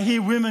 I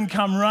hear women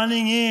come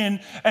running in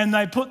and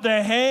they put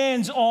their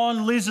hands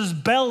on Liz's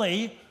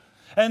belly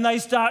and they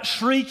start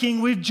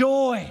shrieking with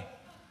joy.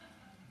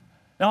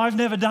 Now, I've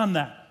never done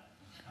that.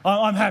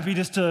 I'm happy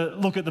just to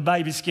look at the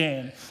baby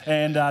scan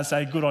and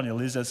say, good on you,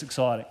 Liz, that's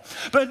exciting.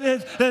 But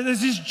there's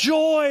this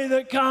joy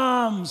that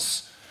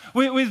comes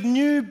with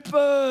new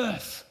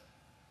birth.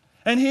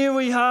 And here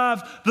we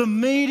have the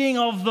meeting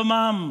of the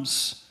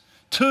mums.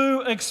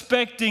 2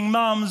 expecting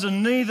mums,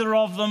 and neither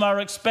of them are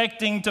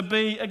expecting to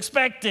be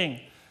expecting.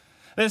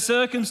 Their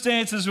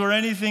circumstances were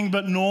anything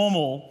but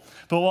normal,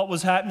 but what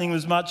was happening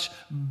was much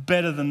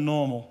better than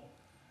normal.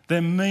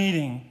 Their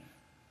meeting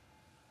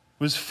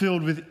was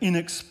filled with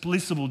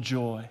inexplicable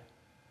joy.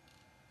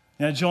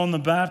 Now, John the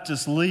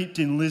Baptist leaped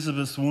in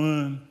Elizabeth's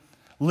womb,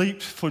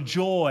 leaped for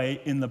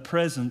joy in the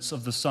presence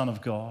of the Son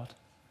of God.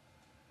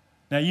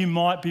 Now, you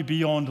might be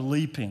beyond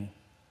leaping,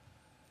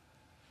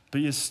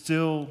 but you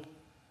still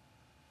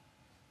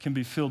can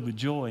be filled with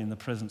joy in the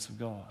presence of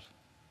God.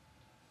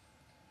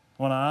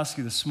 I want to ask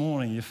you this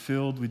morning, you're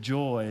filled with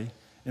joy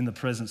in the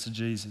presence of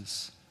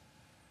Jesus.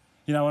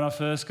 You know, when I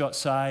first got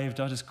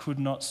saved, I just could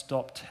not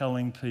stop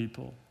telling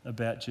people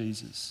about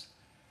Jesus.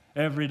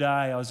 Every day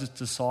I was just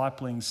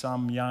discipling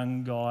some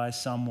young guy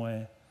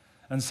somewhere,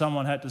 and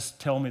someone had to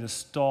tell me to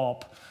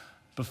stop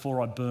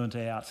before I burnt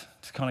out,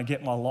 to kind of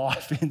get my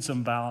life in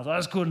some balance. I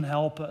just couldn't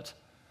help it.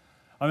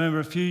 I remember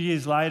a few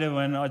years later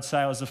when I'd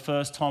say it was the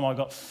first time I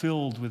got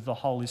filled with the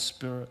Holy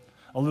Spirit,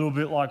 a little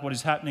bit like what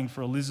is happening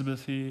for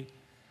Elizabeth here.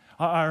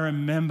 I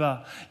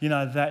remember,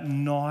 that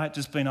night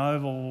just being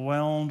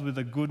overwhelmed with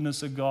the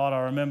goodness of God.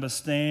 I remember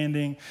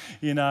standing,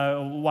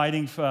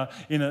 waiting for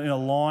in a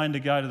line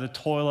to go to the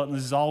toilet, and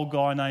this old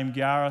guy named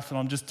Gareth, and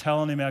I'm just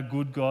telling him how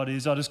good God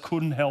is. I just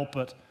couldn't help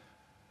it.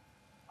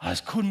 I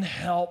just couldn't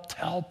help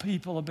tell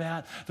people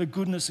about the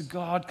goodness of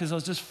God because I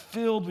was just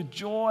filled with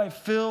joy,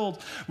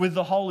 filled with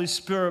the Holy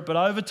Spirit. But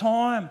over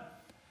time,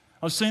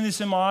 I've seen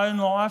this in my own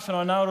life, and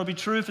I know it'll be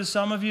true for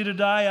some of you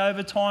today.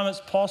 Over time,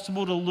 it's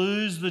possible to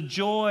lose the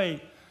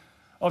joy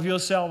of your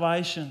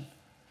salvation.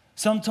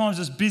 Sometimes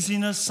it's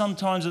busyness,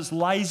 sometimes it's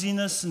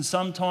laziness, and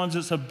sometimes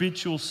it's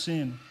habitual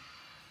sin.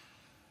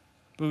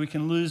 But we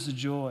can lose the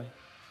joy.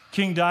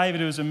 King David,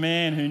 who was a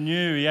man who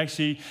knew, he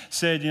actually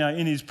said,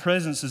 in his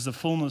presence is the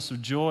fullness of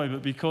joy,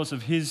 but because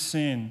of his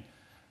sin,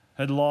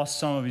 had lost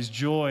some of his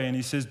joy. And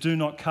he says, do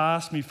not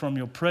cast me from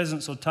your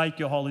presence or take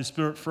your Holy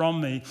Spirit from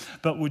me,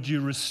 but would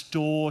you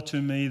restore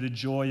to me the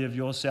joy of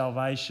your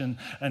salvation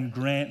and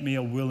grant me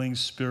a willing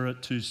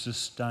spirit to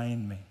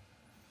sustain me.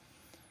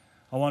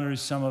 I wonder if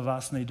some of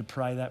us need to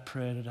pray that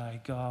prayer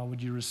today. God,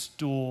 would you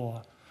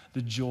restore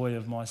the joy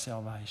of my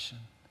salvation?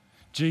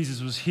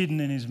 Jesus was hidden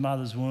in his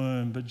mother's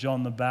womb, but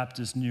John the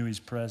Baptist knew his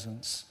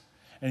presence.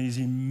 And his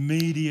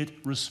immediate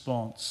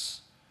response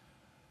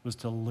was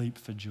to leap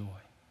for joy.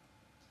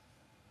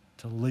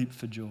 To leap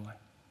for joy.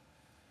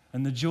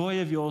 And the joy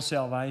of your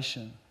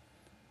salvation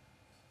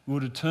will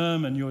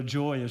determine your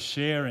joy of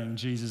sharing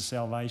Jesus'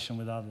 salvation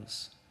with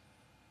others.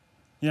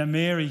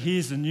 Mary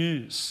hears the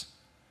news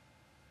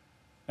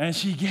and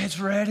she gets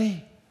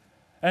ready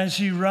and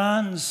she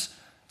runs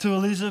to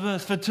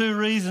Elizabeth for 2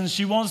 reasons.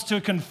 She wants to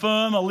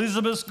confirm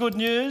Elizabeth's good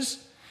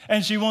news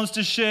and she wants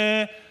to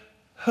share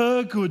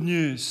her good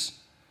news.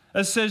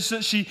 It says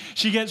that she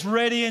gets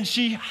ready and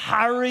she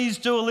hurries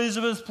to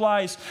Elizabeth's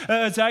place.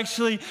 It's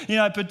actually,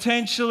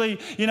 potentially,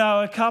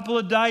 a couple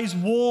of days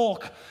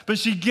walk, but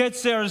she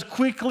gets there as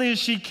quickly as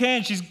she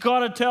can. She's got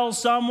to tell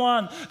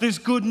someone this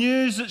good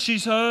news that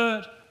she's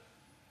heard.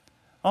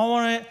 I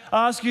want to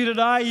ask you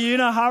today, are you in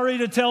a hurry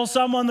to tell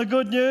someone the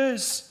good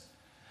news?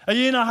 Are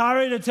you in a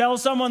hurry to tell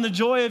someone the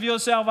joy of your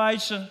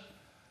salvation?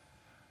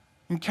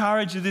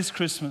 Encourage you this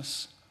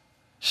Christmas.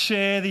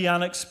 Share the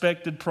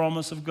unexpected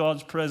promise of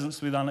God's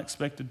presence with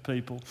unexpected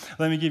people.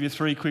 Let me give you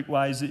 3 quick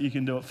ways that you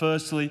can do it.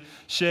 Firstly,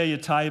 share your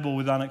table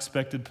with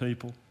unexpected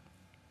people.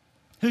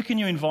 Who can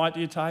you invite to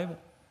your table?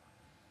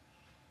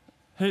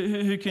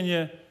 Who can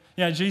you...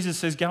 Jesus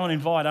says, go and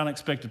invite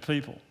unexpected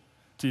people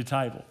to your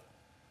table.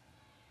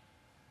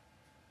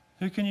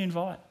 Who can you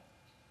invite?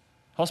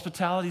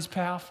 Hospitality is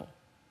powerful.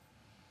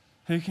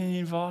 Who can you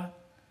invite?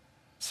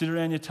 Sit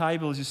around your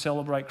table as you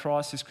celebrate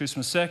Christ this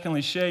Christmas.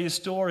 Secondly, share your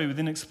story with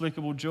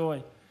inexplicable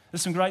joy.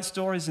 There's some great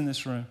stories in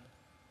this room.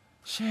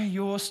 Share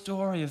your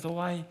story of the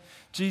way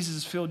Jesus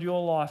has filled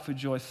your life with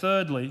joy.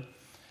 Thirdly,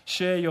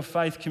 share your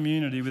faith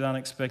community with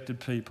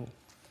unexpected people.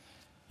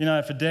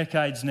 For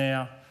decades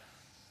now,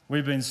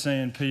 we've been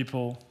seeing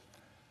people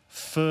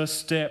first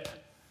step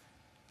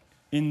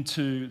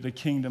into the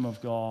kingdom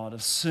of God,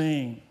 of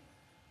seeing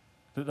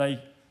that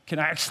they can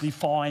actually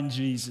find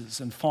Jesus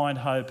and find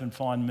hope and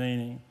find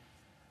meaning.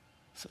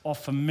 So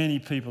for many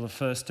people, the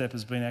first step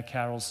has been our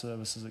carol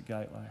services at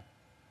Gateway.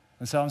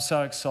 And so I'm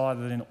so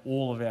excited that in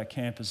all of our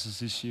campuses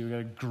this year, we've got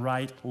a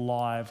great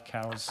live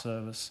carol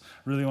service.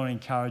 Really want to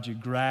encourage you,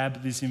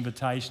 grab this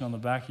invitation on the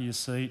back of your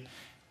seat.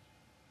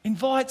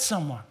 Invite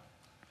someone.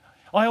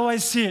 I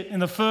always sit in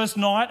the first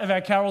night of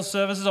our carol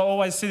services, I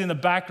always sit in the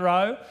back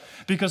row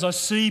because I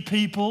see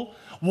people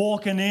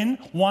walking in,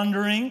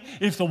 wondering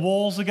if the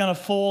walls are going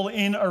to fall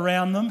in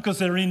around them because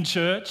they're in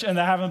church and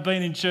they haven't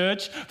been in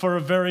church for a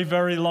very,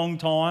 very long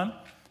time.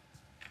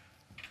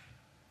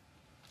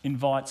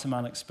 Invite some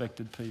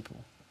unexpected people.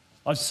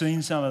 I've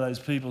seen some of those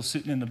people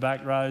sitting in the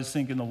back rows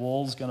thinking the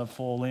wall's going to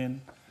fall in.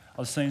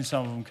 I've seen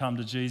some of them come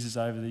to Jesus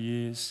over the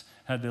years,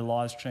 had their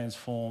lives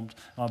transformed.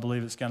 I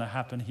believe it's going to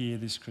happen here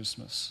this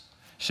Christmas.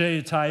 Share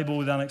your table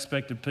with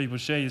unexpected people.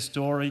 Share your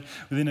story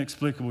with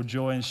inexplicable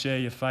joy and share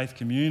your faith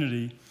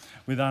community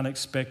with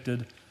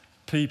unexpected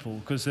people,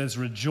 because there's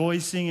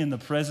rejoicing in the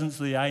presence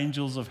of the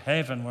angels of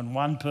heaven when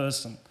one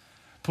person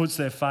puts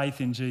their faith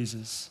in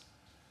Jesus.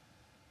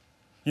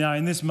 You know,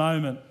 in this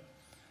moment,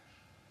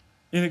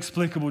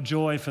 inexplicable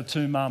joy for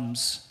two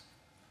mums.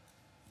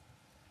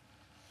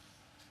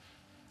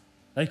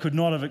 They could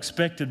not have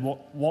expected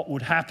what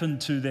would happen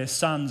to their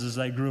sons as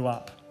they grew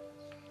up.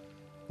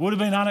 It would have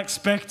been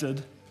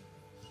unexpected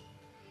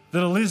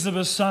that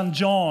Elizabeth's son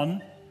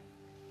John,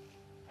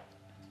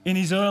 in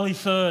his early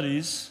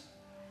 30s,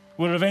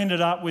 would have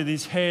ended up with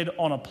his head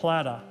on a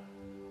platter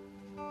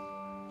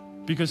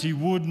because he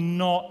would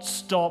not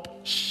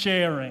stop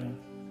sharing.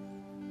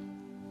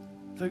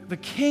 The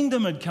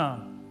kingdom had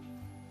come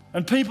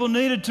and people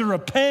needed to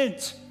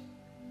repent.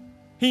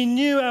 He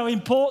knew how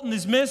important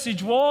this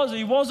message was.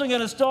 He wasn't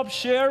going to stop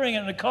sharing it,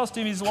 and it cost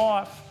him his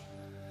life.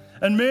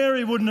 And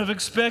Mary wouldn't have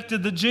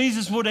expected that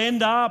Jesus would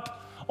end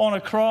up on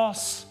a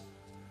cross,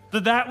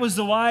 that was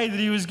the way that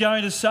he was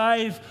going to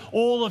save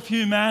all of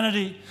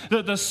humanity,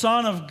 that the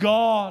Son of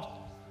God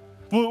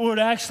would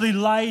actually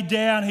lay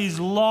down his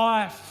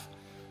life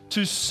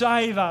to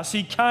save us.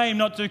 He came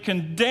not to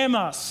condemn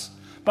us,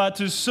 but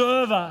to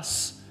serve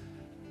us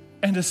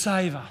and to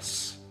save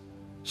us.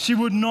 She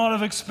would not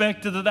have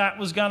expected that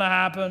was going to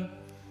happen.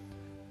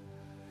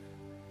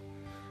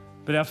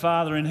 But our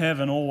Father in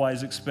heaven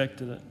always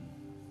expected it.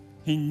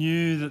 He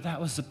knew that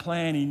was the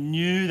plan. He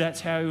knew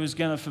that's how he was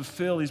going to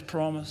fulfill his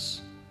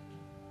promise.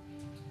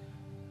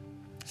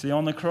 See,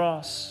 on the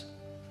cross,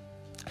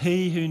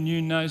 he who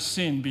knew no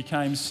sin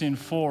became sin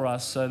for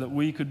us so that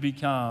we could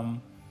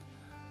become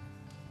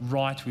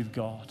right with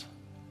God.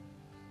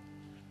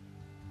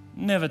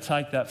 Never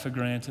take that for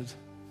granted.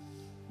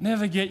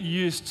 Never get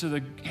used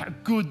to how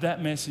good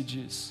that message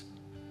is.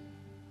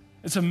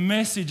 It's a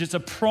message, it's a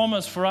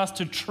promise for us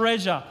to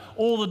treasure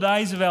all the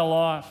days of our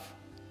life.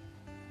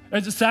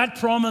 It's that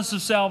promise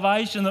of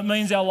salvation that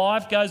means our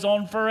life goes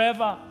on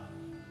forever.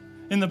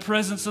 In the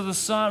presence of the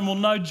Son, we'll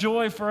know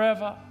joy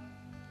forever.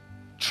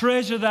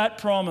 Treasure that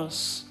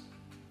promise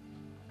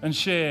and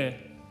share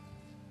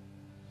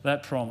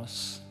that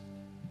promise.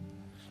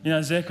 You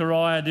know,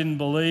 Zechariah didn't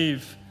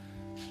believe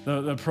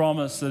the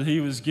promise that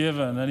he was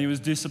given, and he was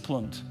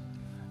disciplined.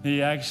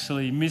 He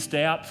actually missed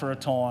out for a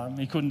time.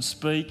 He couldn't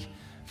speak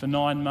for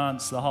 9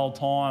 months, the whole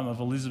time of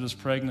Elizabeth's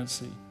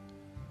pregnancy.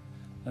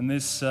 And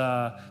this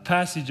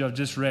passage I've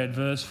just read,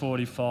 verse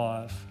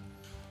 45,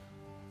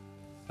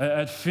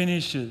 it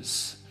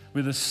finishes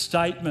with a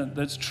statement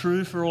that's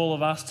true for all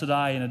of us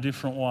today in a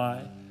different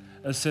way.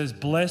 It says,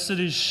 "Blessed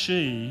is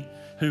she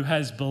who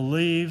has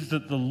believed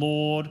that the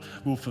Lord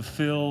will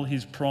fulfill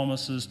his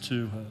promises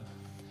to her."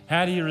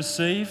 How do you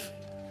receive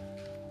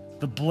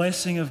the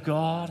blessing of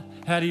God?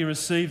 How do you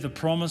receive the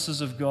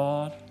promises of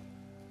God?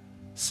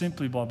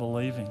 Simply by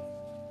believing.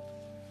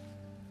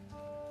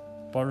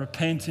 By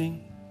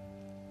repenting,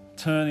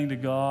 turning to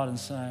God and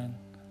saying,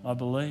 "I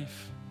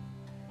believe.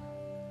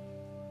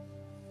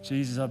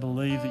 Jesus, I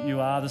believe that you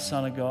are the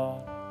Son of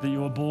God, that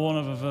you were born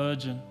of a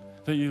virgin,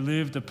 that you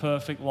lived a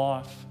perfect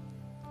life,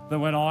 that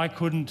when I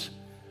couldn't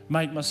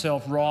make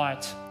myself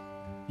right,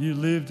 you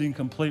lived in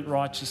complete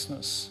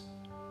righteousness.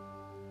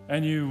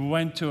 And you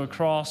went to a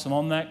cross, and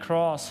on that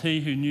cross, he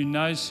who knew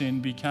no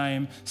sin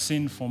became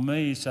sin for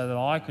me so that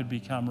I could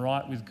become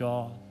right with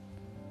God.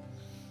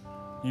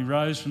 He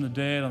rose from the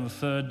dead on the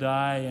third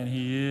day, and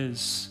he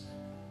is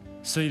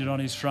seated on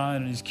his throne,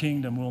 and his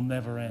kingdom will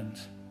never end.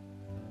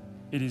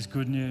 It is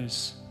good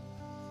news.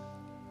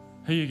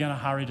 Who are you going to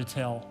hurry to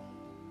tell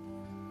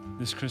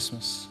this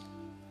Christmas?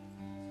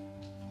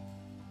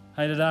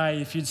 Hey,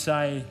 today, if you'd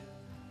say,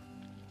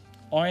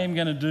 I am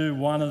going to do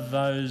one of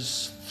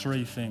those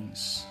three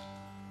things.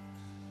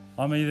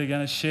 I'm either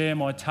going to share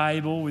my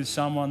table with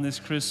someone this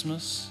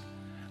Christmas,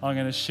 I'm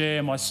going to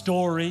share my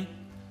story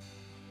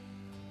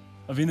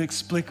of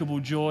inexplicable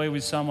joy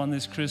with someone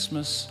this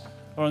Christmas,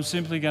 or I'm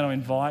simply going to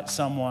invite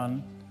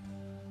someone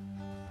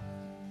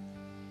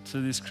to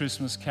this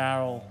Christmas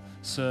carol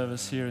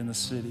service here in the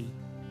city.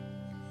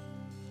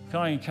 can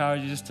I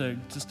encourage you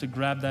just to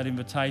grab that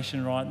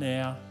invitation right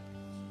now?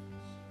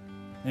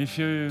 And if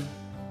you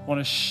want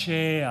to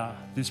share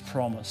this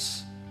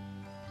promise,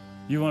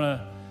 you want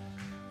to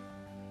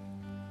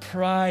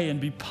pray and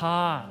be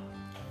part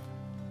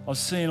of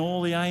seeing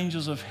all the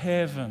angels of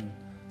heaven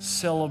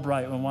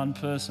celebrate when one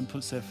person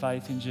puts their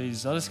faith in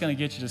Jesus, I'm just going to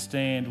get you to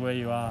stand where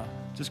you are.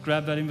 Just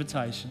grab that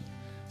invitation.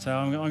 Say,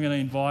 I'm going to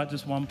invite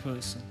just one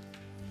person.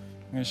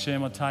 I'm going to share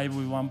my table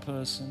with one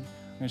person.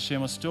 I'm going to share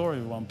my story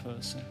with one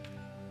person.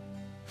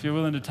 If you're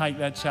willing to take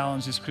that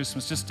challenge this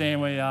Christmas, just stand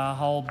where you are,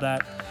 hold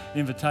that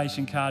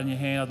invitation card in your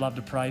hand. I'd love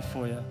to pray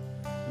for you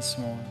this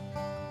morning.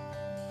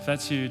 If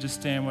that's you,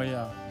 just stand where you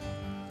are.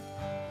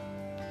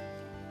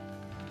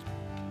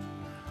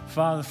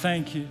 Father,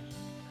 thank you.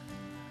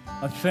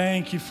 I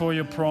thank you for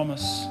your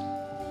promise.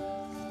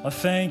 I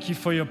thank you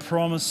for your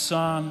promised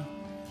Son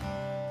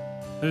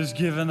who's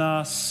given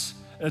us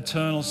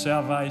eternal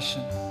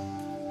salvation.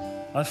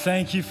 I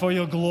thank you for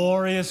your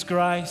glorious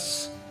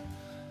grace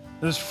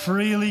that's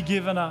freely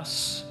given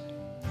us,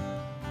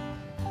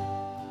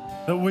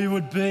 that we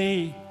would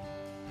be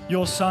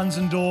your sons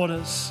and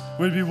daughters,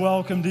 we'd be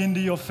welcomed into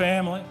your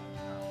family.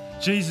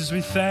 Jesus, we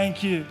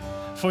thank you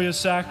for your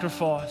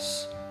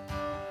sacrifice.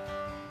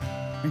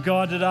 And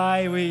God,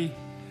 today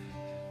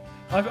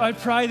I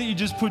pray that you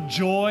just put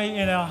joy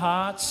in our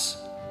hearts.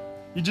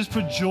 You just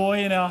put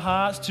joy in our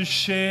hearts to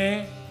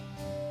share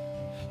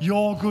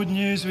your good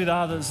news with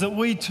others, that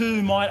we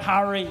too might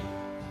hurry,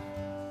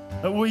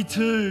 that we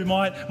too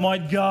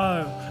might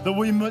go, that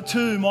we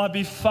too might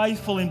be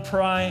faithful in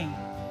praying,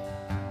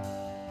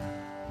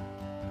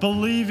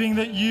 believing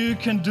that you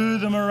can do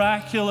the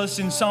miraculous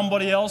in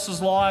somebody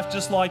else's life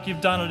just like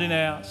you've done it in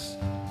ours.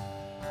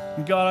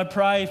 And God, I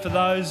pray for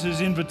those whose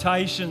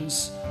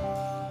invitations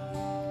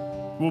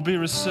will be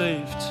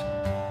received,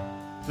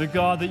 that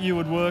God, that you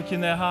would work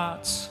in their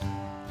hearts,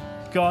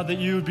 God, that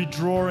you would be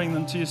drawing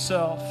them to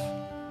yourself.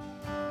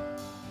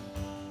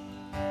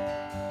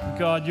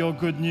 God, your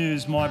good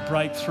news might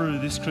break through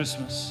this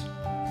Christmas,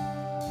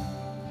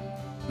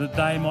 that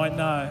they might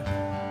know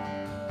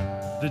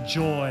the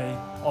joy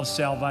of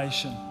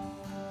salvation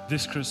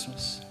this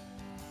Christmas.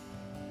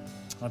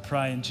 I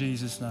pray in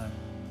Jesus' name.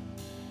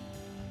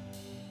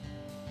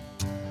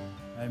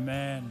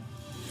 Amen.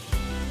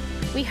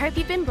 We hope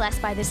you've been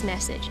blessed by this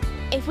message.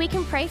 If we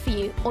can pray for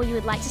you or you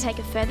would like to take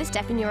a further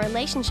step in your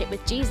relationship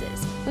with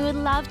Jesus, we would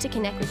love to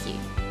connect with you.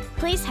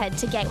 Please head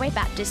to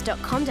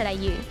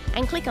gatewaybaptist.com.au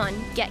and click on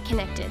Get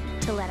Connected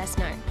to let us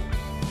know.